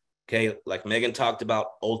 Okay, like Megan talked about,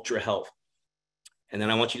 Ultra Health. And then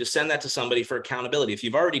I want you to send that to somebody for accountability. If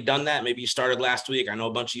you've already done that, maybe you started last week. I know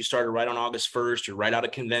a bunch of you started right on August 1st. You're right out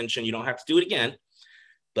of convention. You don't have to do it again.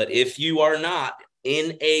 But if you are not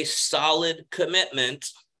in a solid commitment,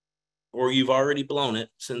 or you've already blown it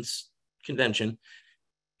since convention,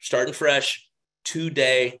 starting fresh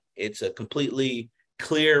today. It's a completely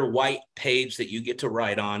clear white page that you get to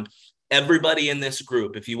write on. Everybody in this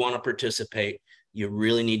group, if you want to participate, you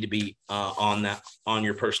really need to be on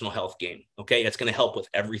your personal health game. Okay. It's going to help with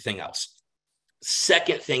everything else.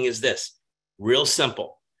 Second thing is this, real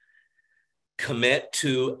simple. Commit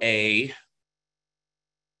to a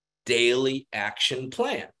daily action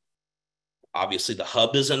plan. Obviously the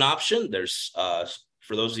hub is an option. There's,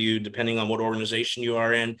 for those of you, depending on what organization you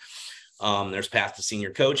are in, there's Path to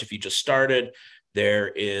Senior Coach. If you just started, there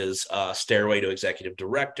is Stairway to Executive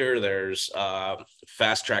Director. There's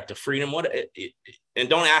Fast Track to Freedom. And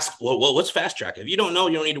don't ask, well, what's Fast Track? If you don't know,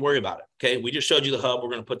 you don't need to worry about it. Okay. We just showed you the hub. We're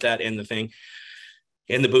going to put that in the thing,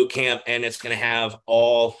 in the boot camp, and it's going to have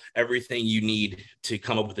everything you need to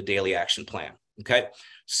come up with a daily action plan. Okay.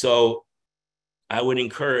 So I would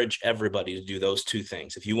encourage everybody to do those 2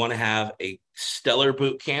 things. If you want to have a stellar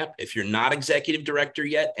boot camp, if you're not executive director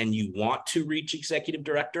yet and you want to reach executive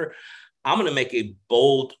director, I'm going to make a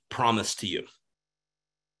bold promise to you.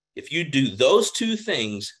 If you do those 2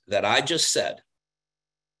 things that I just said,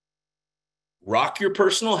 rock your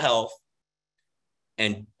personal health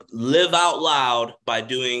and live out loud by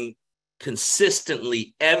doing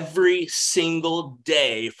consistently every single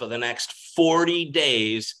day for the next 40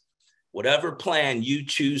 days, whatever plan you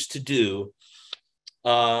choose to do,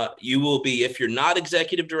 you will be, if you're not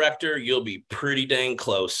executive director, you'll be pretty dang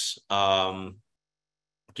close.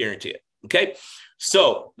 Guarantee it. Okay.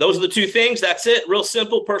 So those are the two things. That's it. Real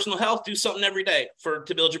simple. Personal health. Do something every day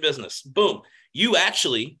to build your business. Boom. You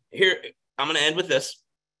actually, here, I'm going to end with this.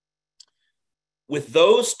 With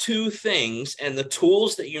those two things and the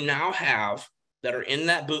tools that you now have that are in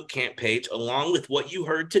that boot camp page, along with what you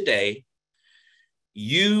heard today,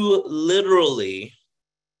 you literally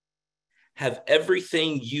have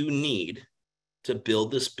everything you need to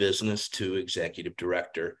build this business to executive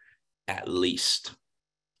director, at least.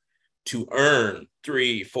 To earn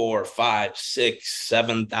 $3,000, $4,000, $5,000,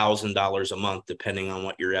 $6,000, $7,000 a month, depending on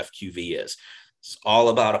what your FQV is. It's all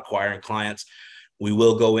about acquiring clients. We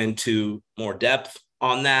will go into more depth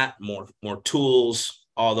on that, more tools,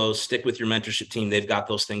 all those. Stick with your mentorship team. They've got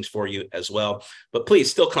those things for you as well. But please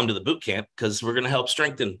still come to the boot camp, because we're going to help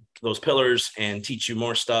strengthen those pillars and teach you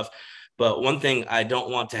more stuff. But one thing I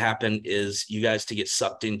don't want to happen is you guys to get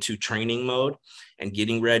sucked into training mode and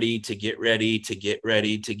getting ready to get ready to get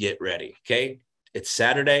ready to get ready. Okay. It's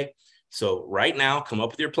Saturday. So right now, come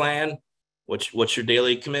up with your plan. What's your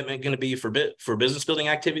daily commitment going to be for business building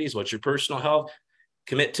activities? What's your personal health?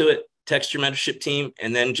 Commit to it. Text your mentorship team,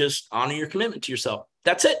 and then just honor your commitment to yourself.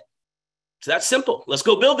 That's it. So that's simple. Let's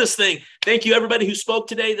go build this thing. Thank you, everybody who spoke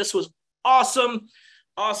today. This was awesome.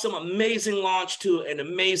 Awesome, amazing launch to an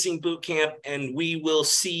amazing boot camp. And we will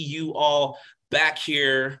see you all back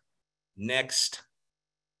here next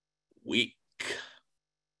week.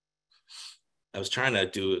 I was trying to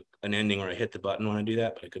do an ending where I hit the button when I do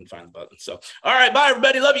that, but I couldn't find the button. So, all right, bye,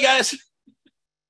 everybody. Love you guys.